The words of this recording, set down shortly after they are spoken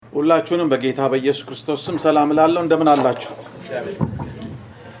ሁላችሁንም በጌታ በኢየሱስ ክርስቶስ ስም ሰላም እላለሁ። እንደምን አላችሁ?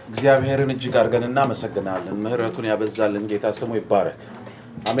 እግዚአብሔርን እጅግ አድርገን እናመሰግናለን። ምህረቱን ያበዛልን ጌታ ስሙ ይባረክ።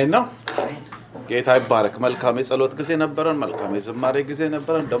 አሜን ነው። ጌታ ይባረክ። መልካም የጸሎት ጊዜ ነበረን፣ መልካም የዝማሬ ጊዜ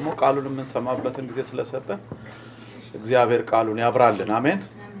ነበረን። ደግሞ ቃሉን የምንሰማበትን ጊዜ ስለሰጠን እግዚአብሔር ቃሉን ያብራልን። አሜን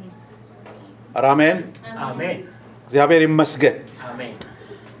አሜን አሜን። እግዚአብሔር ይመስገን። አሜን።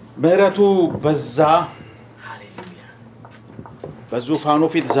 ምህረቱ በዛ በዙፋኑ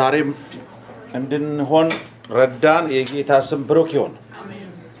ፊት ዛሬም እንድንሆን ረዳን። የጌታ ስም ብሩክ ይሁን። አሜን።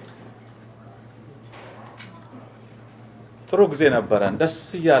 ጥሩ ጊዜ ነበረን፣ ደስ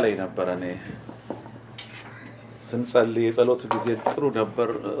እያለኝ ነበረ። እኔ ስንጸልይ የጸሎቱ ጊዜ ጥሩ ነበር።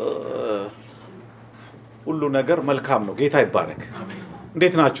 ሁሉ ነገር መልካም ነው። ጌታ ይባረክ።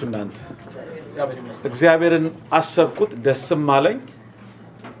 እንዴት ናችሁ እናንተ? እግዚአብሔርን አሰብኩት፣ ደስም አለኝ።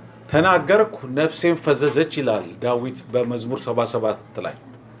 ተናገርኩ፣ ነፍሴን ፈዘዘች ይላል ዳዊት በመዝሙር 77 ላይ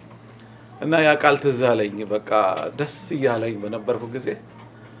እና ያ ቃል ትዝ አለኝ። በቃ ደስ እያለኝ በነበርኩ ጊዜ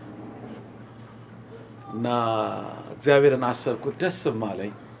እና እግዚአብሔርን አሰብኩት፣ ደስም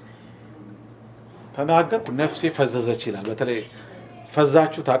አለኝ። ተናገርኩ፣ ነፍሴ ፈዘዘች ይላል። በተለይ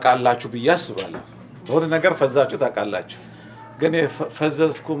ፈዛችሁ ታውቃላችሁ ብዬ አስባለሁ። በሆነ ነገር ፈዛችሁ ታውቃላችሁ። ግን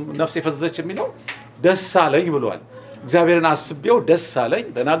ፈዘዝኩም ነፍሴ ፈዘዘች የሚለው ደስ አለኝ ብሏል። እግዚአብሔርን አስቤው ደስ አለኝ፣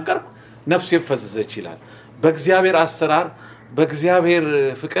 ተናገርኩ፣ ነፍሴን ፈዘዘች ይላል። በእግዚአብሔር አሰራር፣ በእግዚአብሔር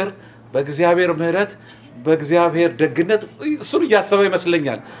ፍቅር፣ በእግዚአብሔር ምህረት፣ በእግዚአብሔር ደግነት እሱን እያሰበ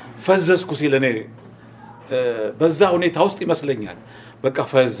ይመስለኛል ፈዘዝኩ ሲል። እኔ በዛ ሁኔታ ውስጥ ይመስለኛል በቃ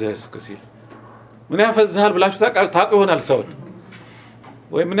ፈዘዝኩ ሲል። ምን ያፈዝሃል ብላችሁ ታውቁ ይሆናል ሰው፣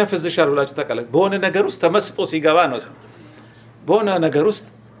 ወይ ምን ያፈዝሻል ብላችሁ ታውቃላችሁ? በሆነ ነገር ውስጥ ተመስጦ ሲገባ ነው ሰው። በሆነ ነገር ውስጥ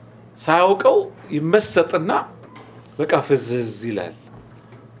ሳያውቀው ይመሰጥና በቃ ፍዝዝ ይላል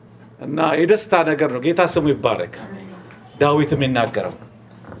እና የደስታ ነገር ነው። ጌታ ስሙ ይባረክ። ዳዊትም ይናገረው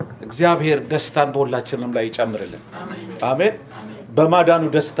እግዚአብሔር ደስታን በሁላችንም ላይ ይጨምርልን። አሜን። በማዳኑ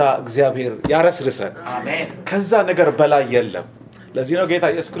ደስታ እግዚአብሔር ያረስርሰን። አሜን። ከዛ ነገር በላይ የለም። ለዚህ ነው ጌታ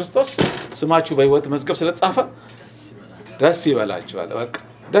ኢየሱስ ክርስቶስ ስማችሁ በሕይወት መዝገብ ስለተጻፈ ደስ ይበላችኋል። በቃ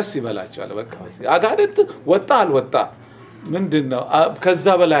ደስ ይበላችኋል። በቃ አጋንንት ወጣ አልወጣ ምንድነው ከዛ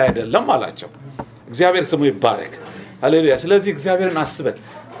በላይ አይደለም አላቸው። እግዚአብሔር ስሙ ይባረክ። ሃሌሉያ። ስለዚህ እግዚአብሔርን አስበን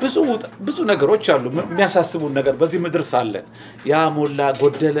ብዙ ነገሮች አሉ የሚያሳስቡን ነገር በዚህ ምድር ሳለን ያ ሞላ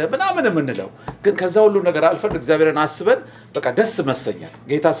ጎደለ ምናምን የምንለው፣ ግን ከዛ ሁሉ ነገር አልፈን እግዚአብሔርን አስበን በቃ ደስ መሰኘት።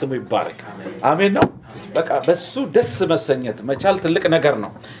 ጌታ ስሙ ይባረክ። አሜን ነው። በቃ በሱ ደስ መሰኘት መቻል ትልቅ ነገር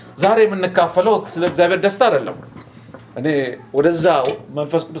ነው። ዛሬ የምንካፈለው ስለ እግዚአብሔር ደስታ አይደለም። እኔ ወደዛ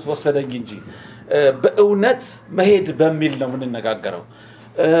መንፈስ ቅዱስ ወሰደኝ እንጂ በእውነት መሄድ በሚል ነው የምንነጋገረው።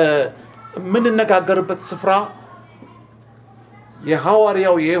 የምንነጋገርበት ስፍራ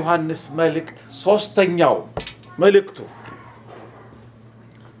የሐዋሪያው የዮሐንስ መልዕክት ሶስተኛው መልዕክት።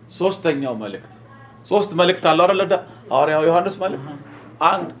 ሶስት መልዕክት አለው አይደል? ሐዋሪያው ዮሐንስ መልዕክት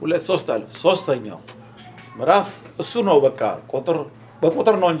 1 2 3 አለ። ሶስተኛው ምዕራፍ እሱ ነው። በቃ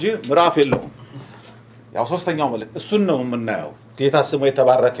በቁጥር ነው እንጂ ምዕራፍ የለውም። ያው ሶስተኛው መልዕክት እሱን ነው የምናየው። ጌታ ስሙ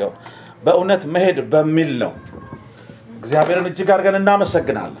የተባረከ ይሁን። በእውነት መሄድ በሚል ነው። እግዚአብሔርን እጅግ አድርገን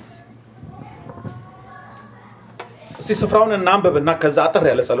እናመሰግናለን። እስቲ ስፍራውን እናንብብና ከዛ አጥር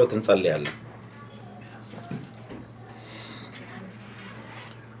ያለ ጸሎት እንጸልያለን።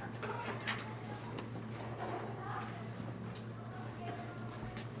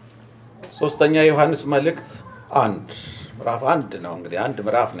 ሶስተኛ ዮሐንስ መልእክት 1 ምዕራፍ 1 ነው። እንግዲህ አንድ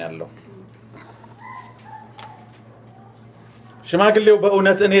ምዕራፍ ነው ያለው። ሽማግሌው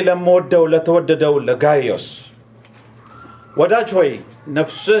በእውነት እኔ ለምወደው ለተወደደው ለጋይዮስ ወዳጅ ሆይ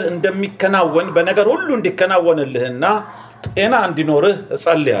ነፍስህ እንደሚከናወን በነገር ሁሉ እንዲከናወንልህና ጤና እንዲኖርህ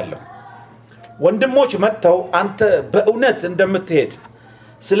እጸልያለሁ። ወንድሞች መጥተው አንተ በእውነት እንደምትሄድ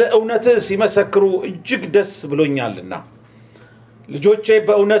ስለ እውነትህ ሲመሰክሩ እጅግ ደስ ብሎኛልና ልጆቼ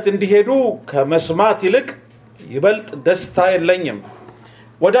በእውነት እንዲሄዱ ከመስማት ይልቅ ይበልጥ ደስታ የለኝም።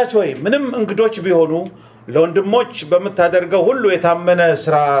 ወዳጅ ሆይ ምንም እንግዶች ቢሆኑ ለወንድሞች በመታደርገው ሁሉ የታመነ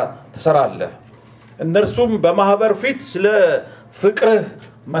ሥራ ትሰራለህ። እነርሱም በማህበር ፊት ስለ ፍቅርህ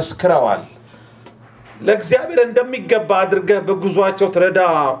መስክረዋል። ለእግዚአብሔር እንደሚገባ አድርገህ በጉዟቸው ብትረዳ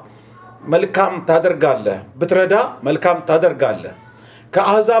መልካም ታደርጋለህ።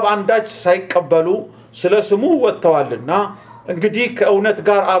 ከአሕዛብ አንዳች ሳይቀበሉ ስለ ስሙ ወጥተዋልና እንግዲህ ከእውነት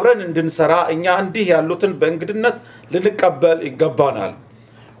ጋር አብረን እንድንሰራ እኛ እንዲህ ያሉትን በእንግድነት ልንቀበል ይገባናል።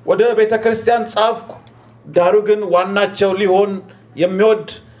 ወደ ቤተ ክርስቲያን ጻፍኩ፣ ዳሩ ግን ዋናቸው ሊሆን የሚወድ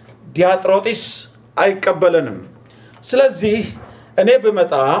ዲያጥሮጢስ አይቀበለንም። ስለዚህ እኔ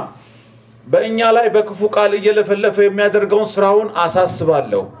ብመጣ በእኛ ላይ በክፉ ቃል እየለፈለፈ የሚያደርገውን ስራውን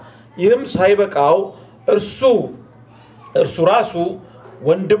አሳስባለሁ። ይህም ሳይበቃው እርሱ ራሱ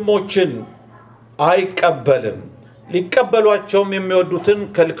ወንድሞችን አይቀበልም ሊቀበሏቸውም የሚወዱትን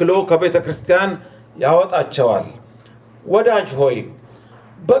ከልክሎ ከቤተ ክርስቲያን ያወጣቸዋል ወዳጅ ሆይ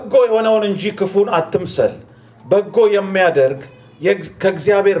በጎ የሆነውን እንጂ ክፉን አትምሰል በጎ የሚያደርግ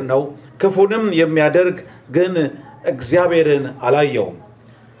ከእግዚአብሔር ነው ክፉንም የሚያደርግ ግን እግዚአብሔርን አላየውም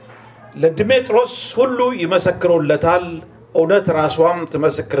ለድሜጥሮስ ሁሉ ይመሰክሩለታል እውነት ራስዋም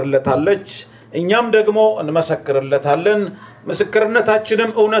ትመሰክርለታለች እኛም ደግሞ እንመሰክርለታለን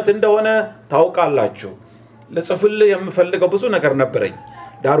ምስክርነታችንም እውነት እንደሆነ ታውቃላችሁ ለጽፍልህ የምፈልገው ብዙ ነገር ነበረኝ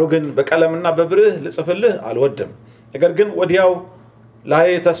ዳሩ ግን በቀለምና በብርህ ልጽፍልህ አልወድም ነገር ግን ወዲያው ላይ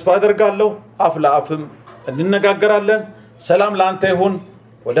ተስፋ አደርጋለሁ አፍ ለአፍም እንነጋገራለን ሰላም ላንተ ይሁን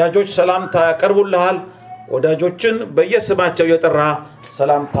ወዳጆች ሰላምታ ያቀርቡልሃል ወዳጆችን በየስማቸው የጠራ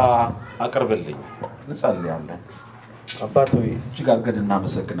ሰላምታ አቀርብልኝ እንጸልያለን አባት ሆይ እጅግ አድርገን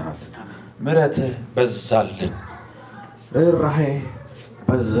እናመሰግናለን ምሕረትህ በዛልን ርኅራኄ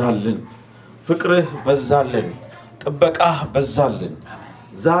በዛልን ፍቅርህ በዛልን ጥበቃህ በዛልን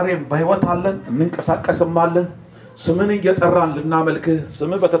ዛሬም በሕይወት አለን እንንቀሳቀስማለን ስምን እየጠራን ልናመልክህ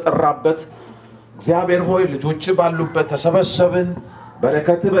ስምህ በተጠራበት እግዚአብሔር ሆይ ልጆች ባሉበት ተሰበሰብን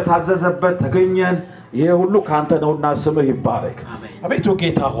በረከትህ በታዘዘበት ተገኘን ይሄ ሁሉ ካንተ ነውና ስምህ ይባረክ አቤቱ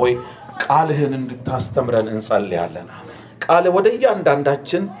ጌታ ሆይ ቃልህን እንድታስተምረን እንጸልያለን ቃል ወደ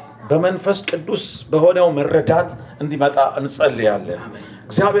እያንዳንዳችን በመንፈስ ቅዱስ በሆነው መረዳት እንዲመጣ እንጸልያለን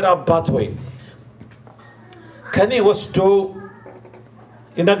እግዚአብሔር አባት ሆይ ከኔ ወስዶ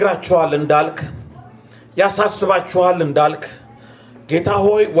ይነግራችኋል እንዳልክ ያሳስባችኋል እንዳልክ ጌታ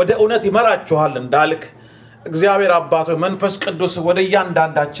ሆይ ወደ እውነት ይመራችኋል እንዳልክ እግዚአብሔር አባት ሆይ መንፈስ ቅዱስ ወደ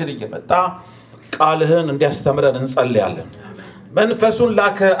እያንዳንዳችን እየመጣ ቃልህን እንዲያስተምረን እንጸልያለን መንፈሱን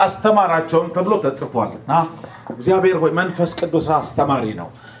ላከ አስተማራቸውም ተብሎ ተጽፏልና እግዚአብሔር ሆይ መንፈስ ቅዱስ አስተማሪ ነው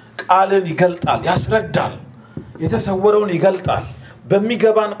ቃልን ይገልጣል ያስረዳል የተሰወረውን ይገልጣል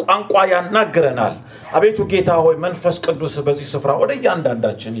በሚገባን ቋንቋ ያናገረናል አቤቱ ጌታ ሆይ መንፈስ ቅዱስ በዚህ ስፍራ ወደ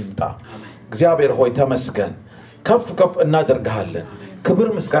እያንዳንዳችን ይምጣ እግዚአብሔር ሆይ ተመስገን ከፍ ከፍ እናደርግሃለን ክብር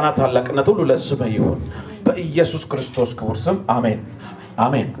ምስጋና ታላቅነት ሁሉ ለስምህ ይሁን በኢየሱስ ክርስቶስ ክቡር ስም አሜን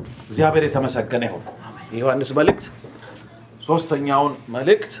አሜን እግዚአብሔር የተመሰገነ ይሁን የዮሐንስ መልእክት ሶስተኛውን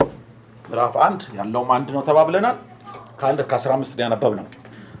መልእክት ምዕራፍ 1 ያለው አንድ ነው ተባብለናል ከ1 እስከ 15 ያነበብነው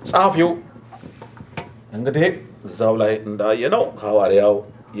ጻፊው እንግዲህ እዛው ላይ እንዳየነው ሐዋሪያው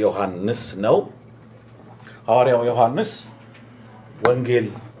ዮሐንስ ነው ሐዋሪያው ዮሐንስ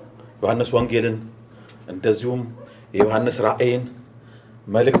ወንጌልን እንደዚሁም የዮሐንስ ራእይን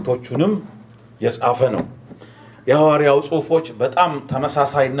መልእክቶቹንም የጻፈ ነው የሐዋሪያው ጽሑፎች በጣም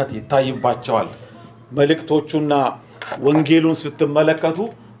ተመሳሳይነት ይታይባቸዋል መልእክቶቹና ወንጌሉን ስትመለከቱ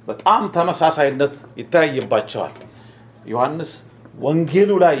በጣም ተመሳሳይነት ይታይባቸዋል ዮሐንስ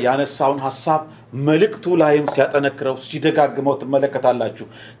ወንጌሉ ላይ ያነሳውን ሐሳብ መልእክቱ ላይም ሲያጠነክረው ሲደጋግመው ተመለከታላችሁ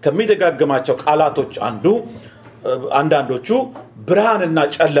ከሚደጋግማቸው ቃላቶች አንዳንዶቹ ብርሃንና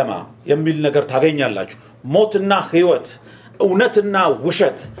ጨለማ የሚል ነገር ታገኛላችሁ ሞትና ሕይወት እውነትና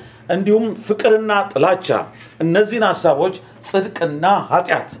ውሸት እንዲሁም ፍቅርና ጥላቻ እነዚህን ሐሳቦች ጽድቅና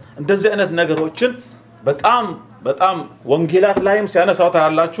ኃጢአት እንደዚህ አይነት ነገሮችን በጣም ወንጌላት ላይም ሲያነሳው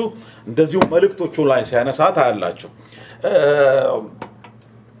ታያላችሁ እንደዚሁ መልእክቶቹ ላይ ሲያነሳው ታያላችሁ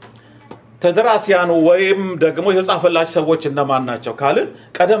ተደራሲያኑ ወይም ደግሞ የጻፈላቸው ሰዎች እነማን ናቸው ካልን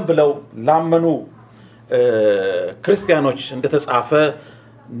ቀደም ብለው ላመኑ ክርስቲያኖች እንደተጻፈ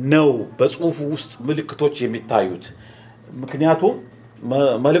ነው በጽሁፉ ውስጥ ምልክቶች የሚታዩት ምክንያቱም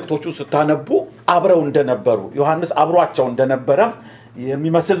መልእክቶቹ ስታነቡ አብረው እንደነበሩ ዮሐንስ አብሯቸው እንደነበረ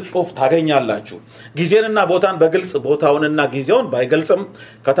የሚመስል ጽሁፍ ታገኛላችሁ ጊዜንና ቦታን በግልጽ ቦታውንና ጊዜውን ባይገልጽም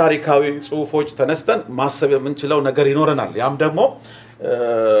ከታሪካዊ ጽሁፎች ተነስተን ማሰብ የምንችለው ነገር ይኖረናል ያም ደግሞ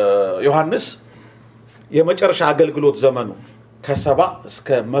ዮሐንስ የመጨረሻ አገልግሎት ዘመኑ ከ70 እስከ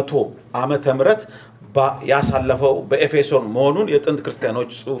 100 ዓመተ ምህረት ያሳለፈው በኤፌሶን መሆኑን የጥንት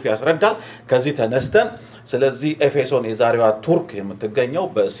ክርስቲያኖች ጽሁፍ ያስረዳል ከዚህ ተነስተን ስለዚህ ኤፌሶን የዛሬዋ ቱርክ የምትገኘው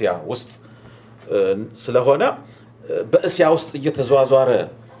በእስያ ውስጥ ስለሆነ በእስያ ውስጥ እየተዟዟረ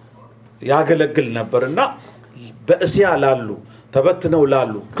ያገለግል ነበርና በእስያ ላሉ ተበትነው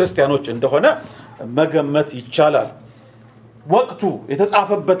ላሉ ክርስቲያኖች እንደሆነ መገመት ይቻላል ወቅቱ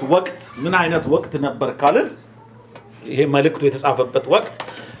የተጻፈበት ወቅት ምን አይነት ወቅት ነበር ካልን ይሄ መልእክቱ የተጻፈበት ወቅት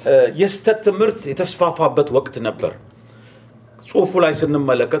የስተት ትምህርት የተስፋፋበት ወቅት ነበር ጽሁፉ ላይ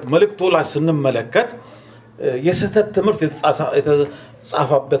ስንመለከት መልእክቱ ላይ ስንመለከት የስተት ትምህርት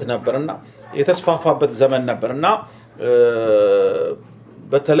የተጻፈበት ነበርና የተስፋፋበት ዘመን ነበርና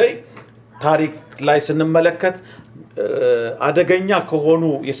በተለይ ታሪክ ላይ ስንመለከት አደገኛ ከሆኑ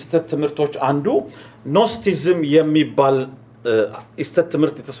የስተት ትምህርቶች አንዱ ኖስቲዝም የሚባል የስተት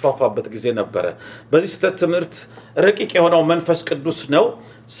ትምህርት የተስፋፋበት ጊዜ ነበር በዚህ ስተት ትምህርት ረቂቅ የሆነው መንፈስ ቅዱስ ነው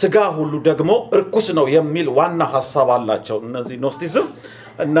ስጋ ሁሉ ደግሞ እርኩስ ነው የሚል ዋና ሐሳብ አላቸው እነዚህ ኖስቲዝም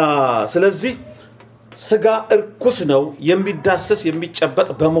እና ስለዚህ ስጋ እርኩስ ነው የሚዳሰስ የሚጨበጥ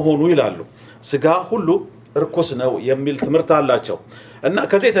በመሆኑ ይላሉ ስጋ ሁሉ እርኩስ ነው የሚል ትምህርት አላቸው እና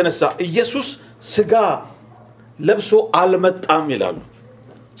ከዚህ የተነሳ ኢየሱስ ስጋ ለብሶ አልመጣም ይላሉ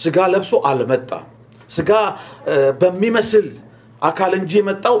ስጋ ለብሶ አልመጣም ስጋ በሚመስል አካል እንጂ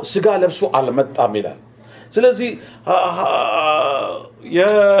የመጣው ስጋ ለብሶ አልመጣም ይላል ስለዚህ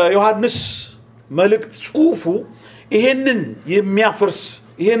የዮሐንስ መልእክት ጽሑፉ ይሄንን የሚያፈርስ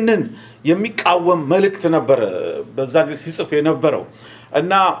ይሄንን የሚቃወም መልእክት ነበር በዛ ጊዜ ሲጽፍ የነበረው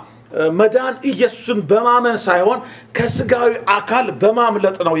እና መዳን ኢየሱስን በማመን ሳይሆን ከስጋዊ አካል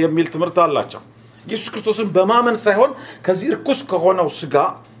በማምለጥ ነው የሚል ትምህርት አላቸው ኢየሱስ ክርስቶስን በማመን ሳይሆን ከዚህ ርኩስ ከሆነው ስጋ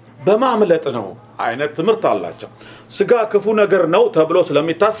በማምለጥ ነው አይነት ትምህርት አላቸው ስጋ ክፉ ነገር ነው ተብሎ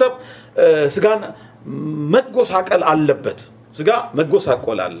ስለሚታሰብ ስጋን መጎሳቀል አለበት ስጋ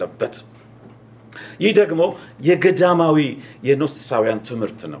መጎሳቆል አለበት ይህ ደግሞ የገዳማዊ የኖስቲሳውያን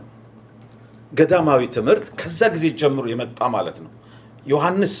ትምህርት ነው ገዳማዊ ትምህርት ከዛ ጊዜ ጀምሮ የመጣ ማለት ነው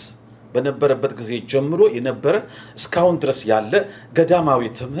ዮሐንስ በነበረበት ጊዜ ጀምሮ የነበረ እስካሁን ድረስ ያለ ገዳማዊ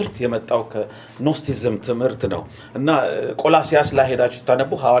ትምህርት የመጣው ከኖስቲዝም ትምህርት ነው እና ቆላሲያስ ላይ ሄዳችሁ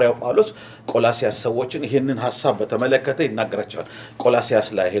ታነቡ ሐዋሪያው ጳውሎስ ቆላሲያስ ሰዎችን ይሄንን ሐሳብ በተመለከተ ይናገራቸዋል ቆላሲያስ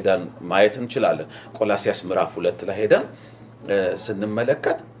ላይ ሄዳን ማየት እንችላለን ቆላሲያስ ምዕራፍ 2 ላይ ሄዳን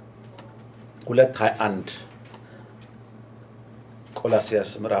ስንመለከት 2:21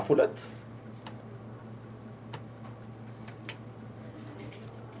 ቆላሲያስ ምዕራፍ 2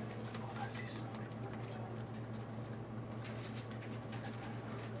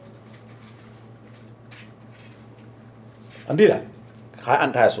 እንዲላ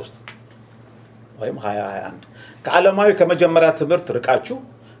 21:23 ወይም 20:21 ከዓለማዊ ከመጀመሪያ ትምህርት ርቃችሁ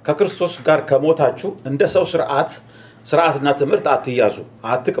ከክርስቶስ ጋር ከሞታችሁ እንደ ሰው ስርዓትና ትምህርት አትያዙ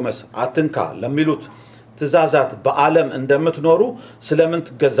አትቅመስ አትንካ ለሚሉት ትእዛዛት በዓለም እንደምትኖሩ ስለምን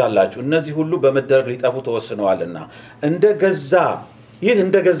ትገዛላችሁ እነዚህ ሁሉ በመደረግ ሊጠፉ ተወስነዋልና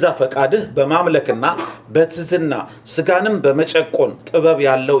እንደገዛ ፈቃድህ በማምለክና በትህትና ስጋንም በመጨቆን ጥበብ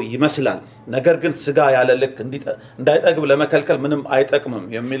ያለው ይመስላል ነገር ግን ስጋ ያለ ልክ እንዳይጠግብ ለመከልከል ምንም አይጠቅምም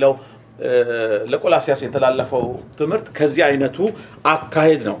የሚለው ለቆላሲያስ የተላለፈው ትምህርት ከዚህ አይነቱ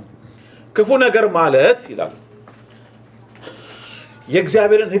አካሄድ ነው ክፉ ነገር ማለት ይላል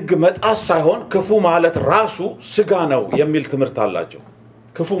የእግዚአብሔርን ሕግ መጣስ ሳይሆን ክፉ ማለት ራሱ ስጋ ነው የሚል ትምህርት አላቸው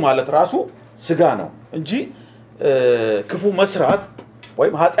ክፉ ማለት ራሱ ስጋ ነው እንጂ ክፉ መስራት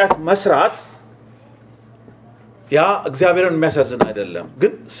ወይም ኃጢአት መስራት ያ እግዚአብሔርን የሚያሳዝን አይደለም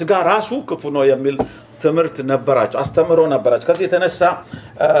ግን ስጋ ራሱ ክፉ ነው የሚል ትምህርት ነበራቸው አስተምሮ ነበራቸው ከዚህ የተነሳ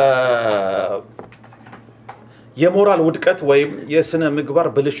የሞራል ውድቀት ወይም የስነ ምግባር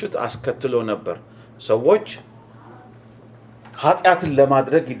ብልሽት አስከትሎ ነበር ሰዎች ኃጢአትን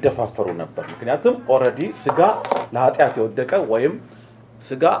ለማድረግ ይደፋፈሩ ነበር ምክንያቱም ኦሬዲ ስጋ ለኃጢአት የወደቀ ወይም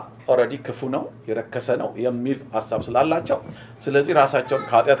ስጋ ኦሬዲ ክፉ ነው የረከሰ ነው የሚል ሐሳብ ስላላቸው ስለዚህ ራሳቸውን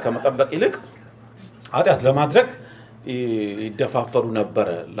ከኃጢአት ከመጠበቅ ይልቅ ኃጢአት ለማድረግ ይደፋፈሩ ነበር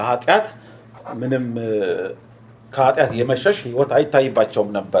ለኃጢአት ምንም ከኃጢአት የመሸሽ ህይወት አይታይባቸውም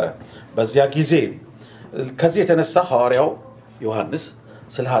ነበር በዚያ ጊዜ ከዚህ የተነሳ ሐዋሪያው ዮሐንስ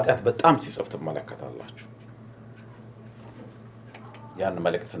ስለ ኃጢአት በጣም ሲጽፍ ተመለከታላችሁ ያን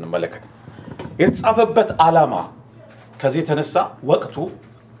መልእክት ስንመለከት የተጻፈበት ዓላማ ከዚህ የተነሳ ወቅቱ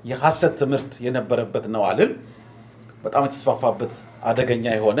የሐሰት ትምህርት የነበረበት ነው አልን በጣም የተስፋፋበት አደገኛ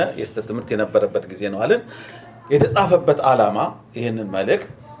የሆነ የሐሰት ትምህርት የነበረበት ጊዜ ነው አልን የተጻፈበት ዓላማ ይሄንን መልእክት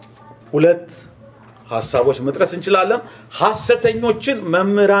ሁለት ሐሳቦች መጥቀስ እንችላለን ሐሰተኞችን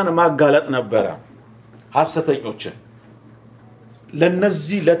መምህራን ማጋለጥ ነበር ሐሰተኞችን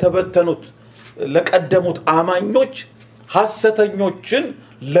ለነዚህ ለተበተኑት ለቀደሙት አማኞች ሐሰተኞችን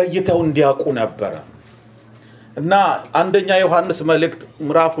ለይተው እንዲያውቁ ነበር እና አንደኛ ዮሐንስ መልእክት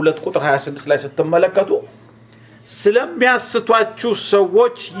ምዕራፍ 2 ቁጥር 26 ላይ ስትመለከቱ ስለሚያስቷችሁ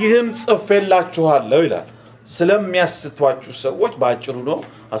ሰዎች ይህን ጽፌላችኋለሁ ይላል ስለሚያስቷችሁ ሰዎች ባጭሩ ነው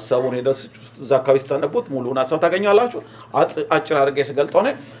ሐሳቡን ዛካው ይስተነቡት ሙሉውን ሐሳብ ታገኛላችሁ አጭር አድርጌ ስገልጠው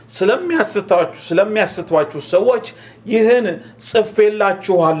ነው ስለሚያስቷችሁ ሰዎች ይህን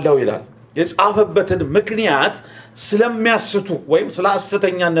ጽፌላችኋለሁ ይላል የጻፈበትን ምክንያት ስለሚያስቱ ወይም ስለ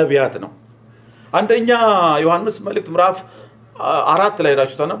ሐሰተኛ ነቢያት ነው አንደኛ ዮሐንስ መልእክት ምዕራፍ 4 ላይ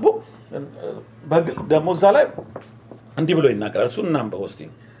ራሱ ተነቦ ደሞ እዛ ላይ እንዲህ ብሎ ይናገራል እሱን እናንበው እስቲ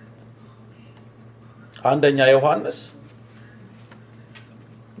አንደኛ ዮሐንስ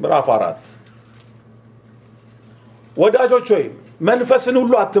ምዕራፍ 4 ወዳጆች ሆይ መንፈስን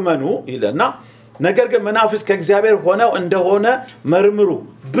ሁሉ አትመኑ ይለና ነገር ግን መናፍስት ከእግዚአብሔር ሆነው እንደሆነ መርምሩ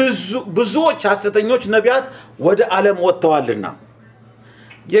ብዙዎች ሐሰተኞች ነቢያት ወደ ዓለም ወጥተዋልና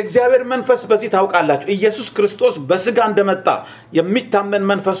የእግዚአብሔር መንፈስ በዚህ ታውቃላችሁ ኢየሱስ ክርስቶስ በስጋ እንደመጣ የሚታመን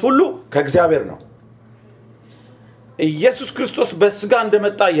መንፈስ ሁሉ ከእግዚአብሔር ነው ኢየሱስ ክርስቶስ በስጋ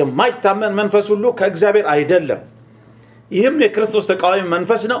እንደመጣ የማይታመን መንፈስ ሁሉ ከእግዚአብሔር አይደለም ይህም የክርስቶስ ተቃዋሚ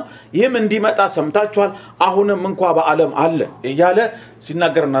መንፈስ ነው ይህም እንዲመጣ ሰምታችኋል አሁንም እንኳን በዓለም አለ እያለ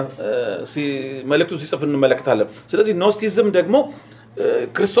ሲናገርና መልእክቱ ሲጽፍ እንመለከታለን ስለዚህ ኖስቲዝም ደግሞ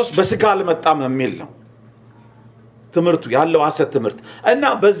ክርስቶስ በስጋ አልመጣም የሚል ነው ትምርቱ ያለው ሐሰት ትምርት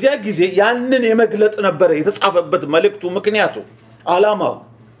እና በዚያ ጊዜ ያንን የመግለጥ ነበር የተጻፈበት መልእክቱ ምክንያቱ ዓላማው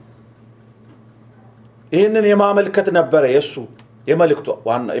ይሄንን የማመልከት ነበር የሱ የመልእክቱ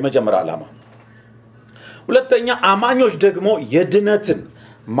ዋና የመጀመሪያ ዓላማ ሁለተኛ አማኞች ደግሞ የድነትን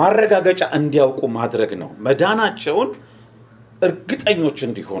ማረጋገጫ እንዲያውቁ ማድረግ ነው መዳናቸውን እርግጠኞች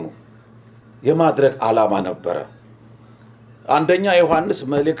እንዲሆኑ የማድረግ ዓላማ ነበር አንደኛ ዮሐንስ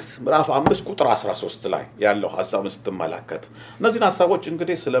መልዕክት ምዕራፍ 5 ቁጥር 13 ላይ ያለው ሐሳብ ስትመለከቱ እነዚህ ሐሳቦች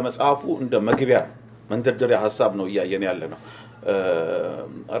እንግዲህ ስለ መጽሐፉ እንደ መግቢያ መንደርደሪያ ሐሳብ ነው ያየን ያለ ነው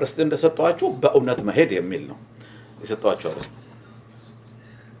አርስት እንደሰጣችሁ በእውነት መሄድ የሚል ነው የሰጣችሁ አርስት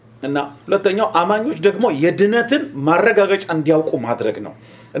እና ሁለተኛው አማኞች ደግሞ የድነትን ማረጋገጫ እንዲያውቁ ማድረግ ነው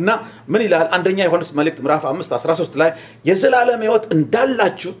እና ምን ይላል አንደኛ ዮሐንስ መልእክት ምዕራፍ 5:13 ላይ የዘላለም ሕይወት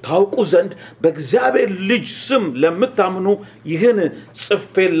እንዳላችሁ ታውቁ ዘንድ በእግዚአብሔር ልጅ ስም ለምታምኑ ይህን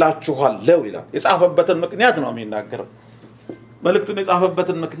ጽፌላችኋለሁ ይላል የጻፈበትን ምክንያት ነው የሚናገረው መልእክቱን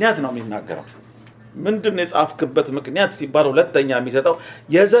የጻፈበትን ምክንያት ነው የሚናገረው ምንድነው የጻፍክበት ምክንያት ሲባል ሁለተኛ የሚሰጠው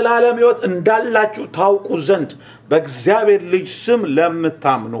የዘላለም ሕይወት እንዳላችሁ ታውቁ ዘንድ በእግዚአብሔር ልጅ ስም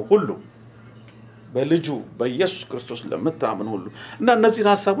ለምታምኑ ሁሉ በልጁ በኢየሱስ ክርስቶስ ለምታምኑ ሁሉ እና እነዚህ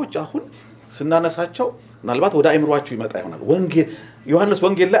ሐሳቦች አሁን ስናነሳቸው ምናልባት ወደ አይምሮአችሁ ይመጣ ይሆናል ወንጌል ዮሐንስ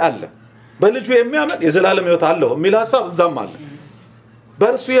ወንጌል ላይ አለ በልጁ የሚያምን የዘላለም ሕይወት አለው የሚል ሐሳብ እዛም አለ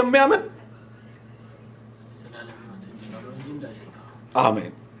በእርሱ የሚያምን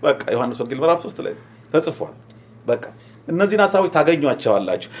አሜን በቃ ዮሐንስ ወንጌል ምዕራፍ 3 ላይ ተጽፏል በቃ እነዚህ ሐሳቦች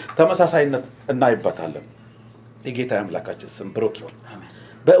ታገኙአቸዋላችሁ ተመሳሳይነት እናይባታለን የጌታ አምላካችን ስም ብሩክ ይሁን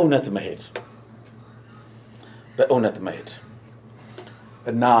በእውነት መሄድ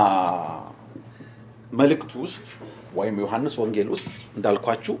እና መልእክቱ ውስጥ ወይም ዮሐንስ ወንጌል ውስጥ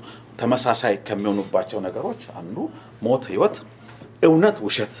እንዳልኳችሁ ተመሳሳይ ከሚሆኑባቸው ነገሮች አንዱ ሞት ህይወት እውነት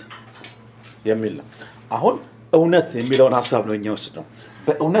ውሸት የሚል ነው አሁን እውነት የሚለውን ሐሳብ ነው የሚወስደው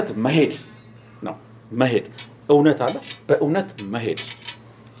በእውነት መሄድ ነው መሄድ እውነት አለ በእውነት መሄድ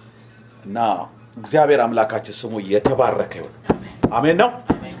እና እግዚአብሔር አምላካችን ስሙ የተባረከ ይሁን አሜን ነው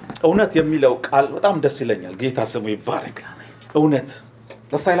እውነት የሚለው ቃል በጣም ደስ ይለኛል ጌታ ስሙ ይባረክ እውነት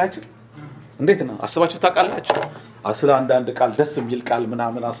ደስ አይላችሁ እንዴት ነው አስባችሁ ታውቃላችሁ አስለ አንድ ቃል ደስ የሚል ቃል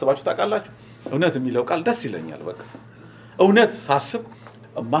ምናምን አስባችሁ ታውቃላችሁ እውነት የሚለው ቃል ደስ ይለኛል በቃ እውነት ሳስብ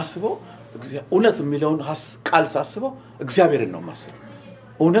ማስበው እውነት የሚለውን ቃል ሳስበው እግዚአብሔርን ነው ማስበው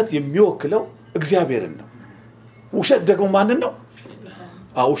እውነት የሚወክለው እግዚአብሔርን ነው ውሸት ደግሞ ማንን ነው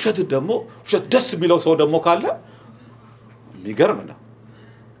ውሸት ደስ የሚለው ሰው ደግሞ ካለ የሚገርም ነው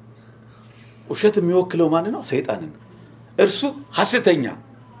ውሸት የሚወክለው ማንን ነው ሰይጣንን እርሱ ሐሰተኛ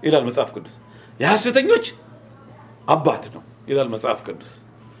ይላል መጽሐፍ ቅዱስ የሐሰተኞች አባት ነው ይላል መጽሐፍ ቅዱስ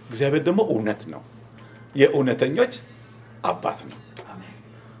እግዚአብሔር ደግሞ እውነት ነው የእውነተኞች አባት ነው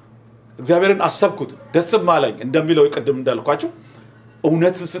እግዚአብሔርን አሰብኩት ደስም አለኝ እንደሚለው ይቀድም እንዳልኳችሁ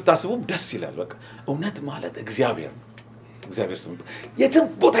እውነትን ስታስቡ ደስ ይላል በቃ እውነት ማለት እግዚአብሔር ነው እግዚአብሔር ስም የትም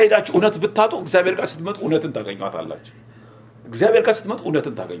ቦታ ሄዳችሁ እውነት ብታጡ እግዚአብሔር ጋር ስትመጡ እውነትን ታገኙታላችሁ እግዚአብሔር ጋር ስትመጡ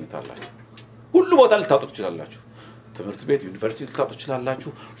እውነትን ታገኙታላችሁ ሁሉ ቦታ ልታጡ ትችላላችሁ ትምህርት ቤት ዩኒቨርሲቲ ልታጡ ትችላላችሁ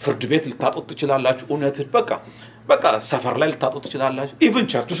ፍርድ ቤት ልታጡ ትችላላችሁ እውነትን በቃ ሰፈር ላይ ልታጡ ትችላላችሁ ኢቭን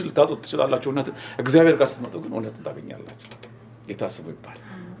ቸርች ውስጥ ልታጡ ትችላላችሁ እውነትን እግዚአብሔር ጋር ስትመጡ ግን እውነትን ታገኛላችሁ ጌታ ስሙ ይባረክ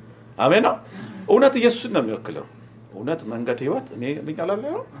አሜን እውነት ኢየሱስን ነው የሚወክለው እውነት መንገድ ህይወት እኔ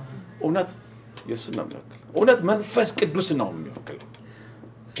ልኛላለሁ እውነት ኢየሱስን ነው የሚወክለው እውነት መንፈስ ቅዱስ ነው የሚወክለው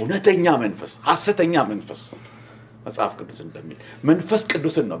እውነተኛ መንፈስ ሐሰተኛ መንፈስ መጽሐፍ ቅዱስ እንደሚል መንፈስ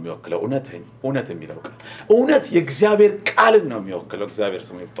ቅዱስን ነው የሚወክለው እውነት የሚለው ቃል እውነት የእግዚአብሔር ቃልን ነው የሚወክለው እግዚአብሔር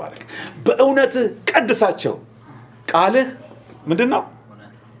ስሙ ይባረክ በእውነት ቀድሳቸው ቃልህ ምንድነው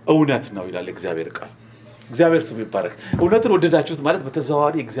እውነት ነው ይላል እግዚአብሔር ቃል እግዚአብሔር ስሙ ይባረክ እውነትን ወደዳችሁት ማለት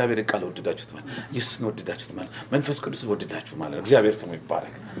በተዘዋዋሪ እግዚአብሔር ቃል ወደዳችሁት ማለት ኢየሱስን ወደዳችሁት ማለት መንፈስ ቅዱስን ወደዳችሁ ማለት እግዚአብሔር ስሙ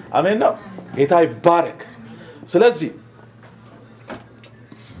ይባረክ አሜን ነው ጌታ ይባረክ ስለዚህ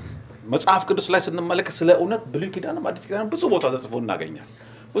መጽሐፍ ቅዱስ ላይ ስንመለከት ስለ እውነት ብሉይ ኪዳንም አዲስ ኪዳንም ብዙ ቦታ ተጽፎ እናገኛለን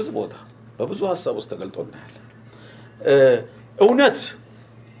ብዙ ቦታ በብዙ ሐሳብ ውስጥ ተገልጦ እናያለን እውነት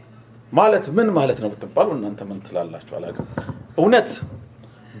ማለት ምን ማለት ነው ብትባሉ እናንተ ምን ትላላችሁ አላውቅም እውነት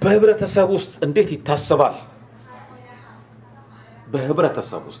በህብረተሰብ ውስጥ እንዴት ይታሰባል?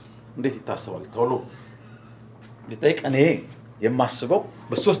 በህብረተሰብ ውስጥ እንዴት ይታሰባል ተብሎ ቢጠይቅ እኔ የማስበው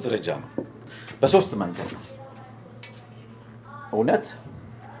በሶስት ደረጃ ነው፣ በሶስት መንገድ ነው። እውነት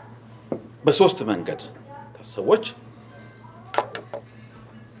በሶስት መንገድ ሰዎች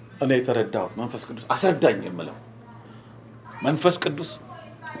እኔ የተረዳሁት መንፈስ ቅዱስ አስረዳኝ የምለው መንፈስ ቅዱስ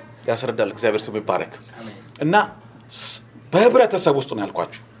ያስረዳል። እግዚአብሔር ስሙ ይባረክ። እና በህብረተሰብ ውስጥ ነው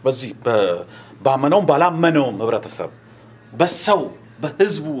ያልኳችሁ። በዚህ ባመነውም ባላመነውም ህብረተሰብ በሰው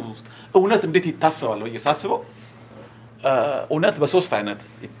በህዝቡ ውስጥ እውነት እንዴት ይታሰባል ብዬ ሳስበው እውነት በሶስት አይነት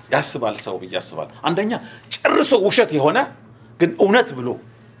ያስባል ሰው ብዬ አስባለሁ። አንደኛ ጨርሶ ውሸት የሆነ ግን እውነት ብሎ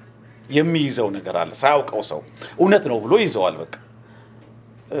የሚይዘው ነገር አለ። ሳያውቀው ሰው እውነት ነው ብሎ ይዘዋል። በቃ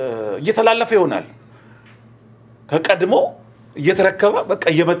እየተላለፈ ይሆናል። ከቀድሞ እየተረከበ በቃ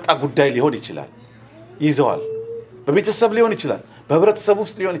የመጣ ጉዳይ ሊሆን ይችላል። ይዘዋል። በቤተሰብ ሊሆን ይችላል፣ በህብረተሰብ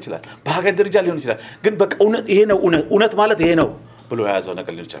ውስጥ ሊሆን ይችላል፣ በሀገር ደረጃ ሊሆን ይችላል። ግን በቃ እውነት ይሄ ነው፣ እውነት ማለት ይሄ ነው ብሎ የያዘው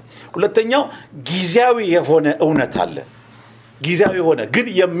ነገር ሊሆን ይችላል። ሁለተኛው ጊዜያዊ የሆነ እውነት አለ። ጊዜያዊ የሆነ ግን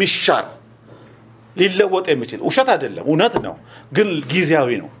የሚሻር ሊለወጥ የሚችል ውሸት አይደለም፣ እውነት ነው፣ ግን ጊዜያዊ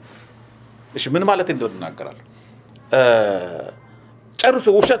ነው። እሺ ምን ማለት እንደሆነ እናገራለሁ። ጨርሶ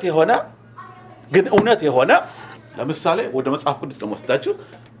ውሸት የሆነ ግን እውነት የሆነ ለምሳሌ ወደ መጽሐፍ ቅዱስ ደግሞ ወስዳችሁ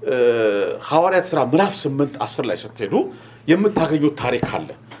ሐዋሪያት ሥራ ምዕራፍ 8-10 ላይ ስትሄዱ የምታገኙት ታሪክ አለ።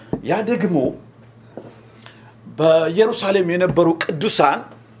 ያ ደግሞ በኢየሩሳሌም የነበሩ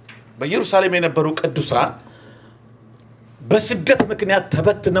ቅዱሳን በስደት ምክንያት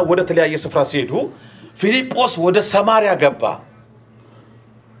ተበትነው ወደ ተለያየ ስፍራ ሲሄዱ ፊልጶስ ወደ ሰማርያ ገባ።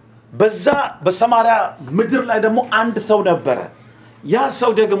 በዛ በሰማርያ ምድር ላይ ደግሞ አንድ ሰው ነበረ። ያ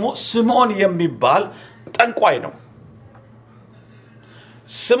ሰው ደግሞ ስምዖን የሚባል ጠንቋይ ነው።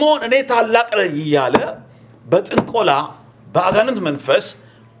 ስምዖን እኔ ታላቅ ነኝ እያለ በጥንቆላ በአጋንንት መንፈስ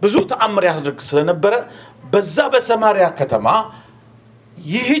ብዙ ተአምር ያደርግ ስለነበረ በዛ በሰማርያ ከተማ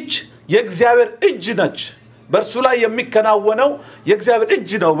ይህች የእግዚአብሔር እጅ ነች፣ በእርሱ ላይ የሚከናወነው የእግዚአብሔር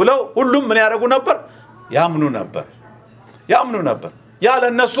እጅ ነው ብለው ሁሉም ምን ያደርጉ ነበር? ያምኑ ነበር። ያ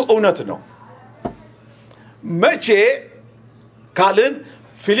ለነሱ እውነት ነው። መቼ ካልን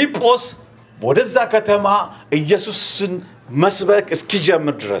ፊልጶስ ወደዛ ከተማ ኢየሱስን መስበክ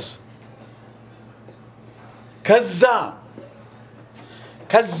እስኪጀምር ድረስ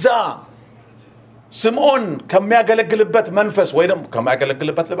ከዛ ስምዖን ከሚያገለግልበት መንፈስ ወይ ደግሞ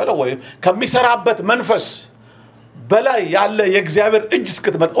ከማያገለግልበት ልበለው ወይ ከሚሰራበት መንፈስ በላይ ያለ የእግዚአብሔር እጅ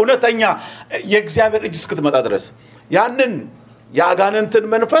እስክትመጣ እውነተኛ የእግዚአብሔር እጅ እስክትመጣ ድረስ ያንን የአጋንንትን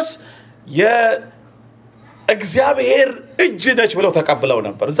መንፈስ የእግዚአብሔር እጅ ነች ብለው ተቀብለው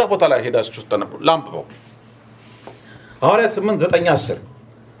ነበር። እዛ ቦታ ላይ ሄዳችሁ ተነብሩ ላምብበው። ሐዋርያት 8:9-10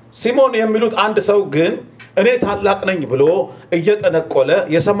 ሲሞን የሚሉት አንድ ሰው ግን እኔ ታላቅ ነኝ ብሎ እየጠነቆለ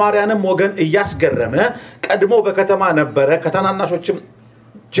የሰማርያንም ወገን እያስገረመ ቀድሞ በከተማ ነበረ። ከታናናሾችም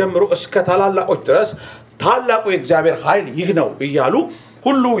ጀምሮ እስከ ታላላቆች ድረስ ታላቁ የእግዚአብሔር ኃይል ይህ ነው እያሉ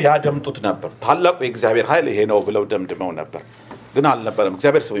ሁሉ ያደምጡት ነበር። ታላቁ የእግዚአብሔር ኃይል ይሄ ነው ብለው ደምድመው ነበር፣ ግን አልነበረም።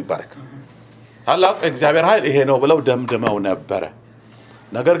 እግዚአብሔር ሰው ይባረክ። ታላቁ የእግዚአብሔር ኃይል ይሄ ነው ብለው ደምድመው ነበር።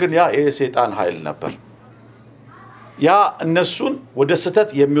 ነገር ግን ያ የሰይጣን ኃይል ነበር። ያ እነሱን ወደ ስተት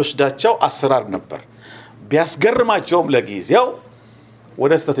የሚወስዳቸው አሰራር ነበር። ቢያስገርማቸውም ለጊዜው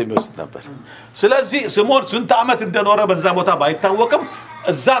ወደ ስተት የሚወስድ ነበር። ስለዚህ ስምዖን ስንት ዓመት እንደኖረ በዛ ቦታ ባይታወቅም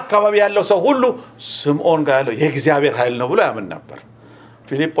እዛ አካባቢ ያለው ሰው ሁሉ ስምዖን ጋር ያለው የእግዚአብሔር ኃይል ነው ብሎ ያምን ነበር።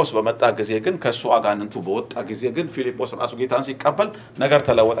 ፊልጶስ በመጣ ጊዜ ግን ከሱ አጋንንቱ በወጣ ጊዜ ግን ፊልጶስ ራሱ ጌታን ሲቀበል ነገር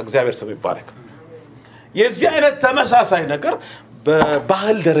ተለወጠ። እግዚአብሔር ስም ይባረክ። የዚህ አይነት ተመሳሳይ ነገር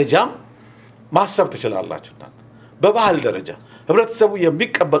በባህል ደረጃም ማሰብ ትችላላችሁ። በባህል ደረጃ ህብረተሰቡ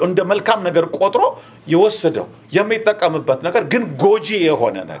የሚቀበል እንደ መልካም ነገር ቆጥሮ የወሰደው የሚጠቀምበት ነገር ግን ጎጂ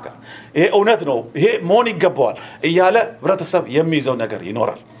የሆነ ነገር ይሄ እውነት ነው ይሄ መሆን ይገባዋል እያለ ህብረተሰብ የሚይዘው ነገር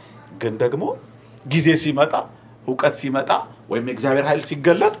ይኖራል። ግን ደግሞ ጊዜ ሲመጣ ዕውቀት ሲመጣ ወይም የእግዚአብሔር ኃይል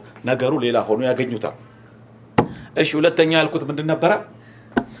ሲገለጥ ነገሩ ሌላ ሆኖ ያገኙታል። እሺ ሁለተኛ ያልኩት ምንድን ነበረ?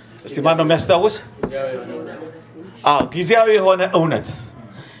 እስቲ ማን ነው የሚያስታውስ? ጊዜያዊ የሆነ እውነት።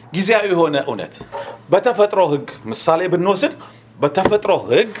 ጊዜያዊ የሆነ እውነት በተፈጥሮ ህግ ምሳሌ ብንወስድ በተፈጥሮ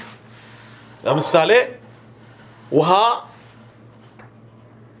ህግ ለምሳሌ ውሃ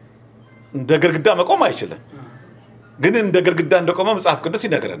እንደ ግድግዳ መቆም አይችልም፣ ግን እንደ ግድግዳ እንደቆመ መጽሐፍ ቅዱስ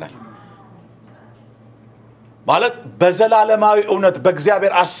ይነግረናል። ማለት በዘላለማዊ እውነት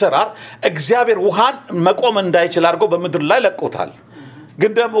በእግዚአብሔር አሰራር እግዚአብሔር ውሃን መቆም እንዳይችል አድርጎ በምድር ላይ ለቆታል።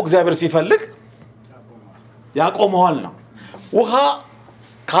 ግን ደግሞ እግዚአብሔር ሲፈልግ ያቆመዋል ነው። ውሃ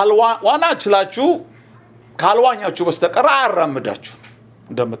ዋና ችላችሁ ካልዋኛችሁ በስተቀር አያራምዳችሁ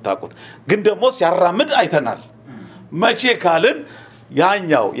እንደምታውቁት። ግን ደግሞ ሲያራምድ አይተናል። መቼ ካልን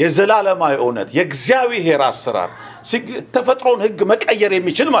ያኛው የዘላለማዊ እውነት የእግዚአብሔር አሰራር ተፈጥሮን ህግ መቀየር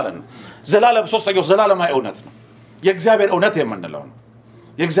የሚችል ማለት ነው። ዘላለም ሶስተኛው ዘላለማዊ እውነት ነው። የእግዚአብሔር እውነት የምንለው ነው።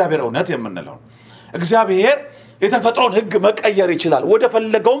 የእግዚአብሔር እውነት የምንለው ነው። እግዚአብሔር የተፈጥሮን ህግ መቀየር ይችላል፣ ወደ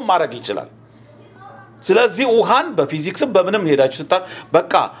ፈለገውም ማድረግ ይችላል። ስለዚህ ውሃን በፊዚክስም በምንም ሄዳችሁ ስታል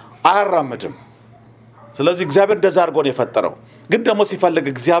በቃ አያራምድም። ስለዚህ እግዚአብሔር እንደዛ አድርጎ ነው የፈጠረው። ግን ደግሞ ሲፈልግ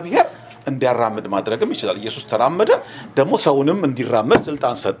እግዚአብሔር እንዲያራምድ ማድረግም ይችላል። ኢየሱስ ተራመደ፣ ደግሞ ሰውንም እንዲራመድ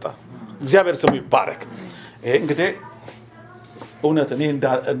ስልጣን ሰጠ። እግዚአብሔር ስሙ ይባረክ። ይሄ እንግዲህ እውነት እኔ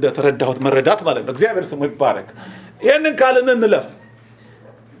እንደተረዳሁት መረዳት ማለት ነው። እግዚአብሔር ስሙ ይባረክ። ይሄንን ካልን እንለፍ።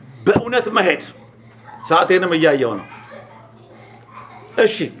 በእውነት መሄድ ሰዓቴንም እያየው ነው።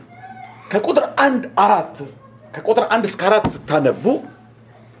 እሺ ከቁጥር 1 እስከ 4 ስታነቡ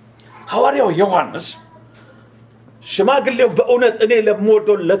ሐዋሪያው ዮሐንስ ሽማግሌው በእውነት እኔ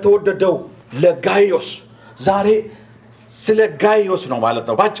ለምወደው ለተወደደው ለጋይዮስ ዛሬ ስለ ጋይዮስ ነው ማለት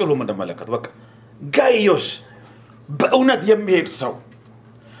ነው ባጭሩ እንደመለከት በቃ ጋይዮስ በእውነት የሚሄድ ሰው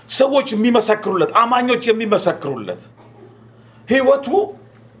ሰዎች የሚመሰክሩለት አማኞች የሚመሰክሩለት ህይወቱ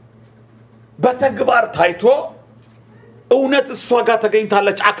በተግባር ታይቶ እውነት እሷ ጋር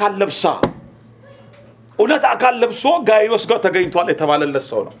ተገኝታለች አካል ለብሳ እውነት አካል ለብሶ ጋይዮስ ጋር ተገኝቷል የተባለለት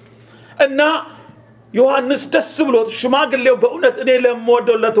ሰው ነው። እና ዮሐንስ ደስ ብሎት ሽማግሌው በእውነት እኔ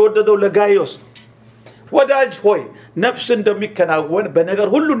ለምወደው ለተወደደው ለጋይዮስ ወዳጅ ሆይ ነፍስ እንደሚከናወን በነገር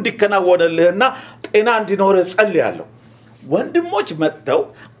ሁሉ እንዲከናወንልህና ጤና እንዲኖርህ ጸልያለሁ። ወንድሞች መጥተው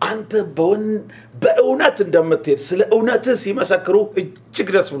አንተ በእውነት እንደምትሄድ ስለ እውነትህ ሲመሰክሩ እጅግ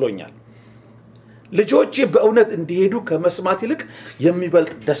ደስ ብሎኛል። ልጆቼ በእውነት እንዲሄዱ ከመስማት ይልቅ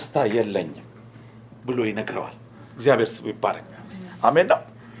የሚበልጥ ደስታ የለኝም ብሎ ይነግረዋል። እግዚአብሔር ስሙ ይባረክ። አሜን ነው።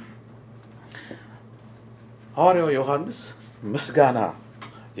 ሐዋርያው ዮሐንስ ምስጋና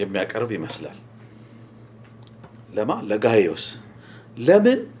የሚያቀርብ ይመስላል። ለጋይዮስ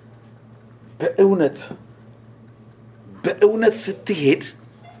ለምን በእውነት ስትሄድ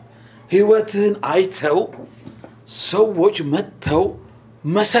ህይወትህን አይተው ሰዎች መጥተው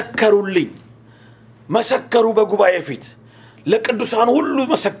መሰከሩ በጉባኤ ፊት ለቅዱሳን ሁሉ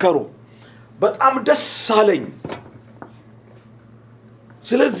መሰከሩ። በጣም ደስ አለኝ።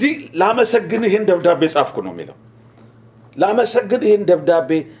 ስለዚህ ላመሰግንህ ይሄን ደብዳቤ ጻፍኩ ነው የሚለው። ላመሰግንህ ይሄን ደብዳቤ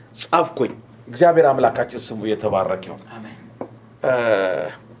ጻፍኩኝ። እግዚአብሔር አምላካችን ስሙ የተባረከ ይሁን። አሜን።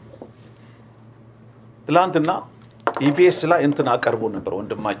 ትላንትና ኢቢኤስ ላይ አቀርቦ ነበር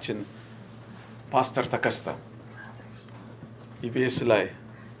ወንድማችን ፓስተር ተከስተ ኢቢኤስ ላይ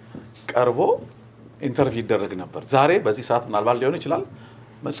ቀርቦ ኢንተርቪው ይደረግ ነበር። ዛሬ በዚህ ሰዓት ምናልባት ሊሆን ይችላል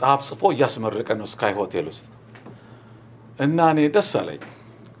መጽሐፍ ጽፎ እያስመረቀ ነው ስካይ ሆቴል ውስጥ እና እኔ ደስ አለኝ።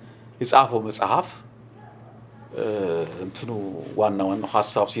 የጻፈው መጽሐፍ ዋናው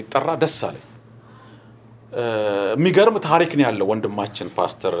ሐሳብ ሲጠራ ደስ አለኝ። የሚገርም ታሪክ ነው ያለው ወንድማችን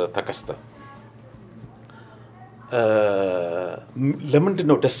ፓስተር ተከስተ። ለምንድን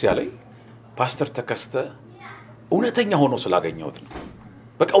ነው ደስ ያለኝ? ፓስተር ተከስተ እውነተኛ ሆኖ ስላገኘሁት ነው።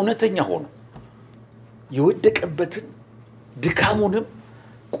 በቃ እውነተኛ ሆኖ የወደቀበትን ድካሙንም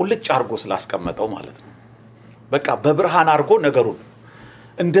ቁልጭ አርጎ ስላስቀመጠው ማለት ነው። በቃ በብርሃን አርጎ ነገሩን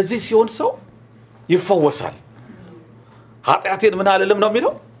እንደዚህ ሲሆን ሰው ይፈወሳል። ኃጢአቴን ምን አልልም ነው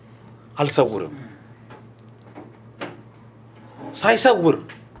የሚለው፣ አልሰውርም። ሳይሰውር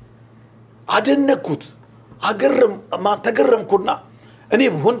አደነኩት፣ ተገረምኩና እኔ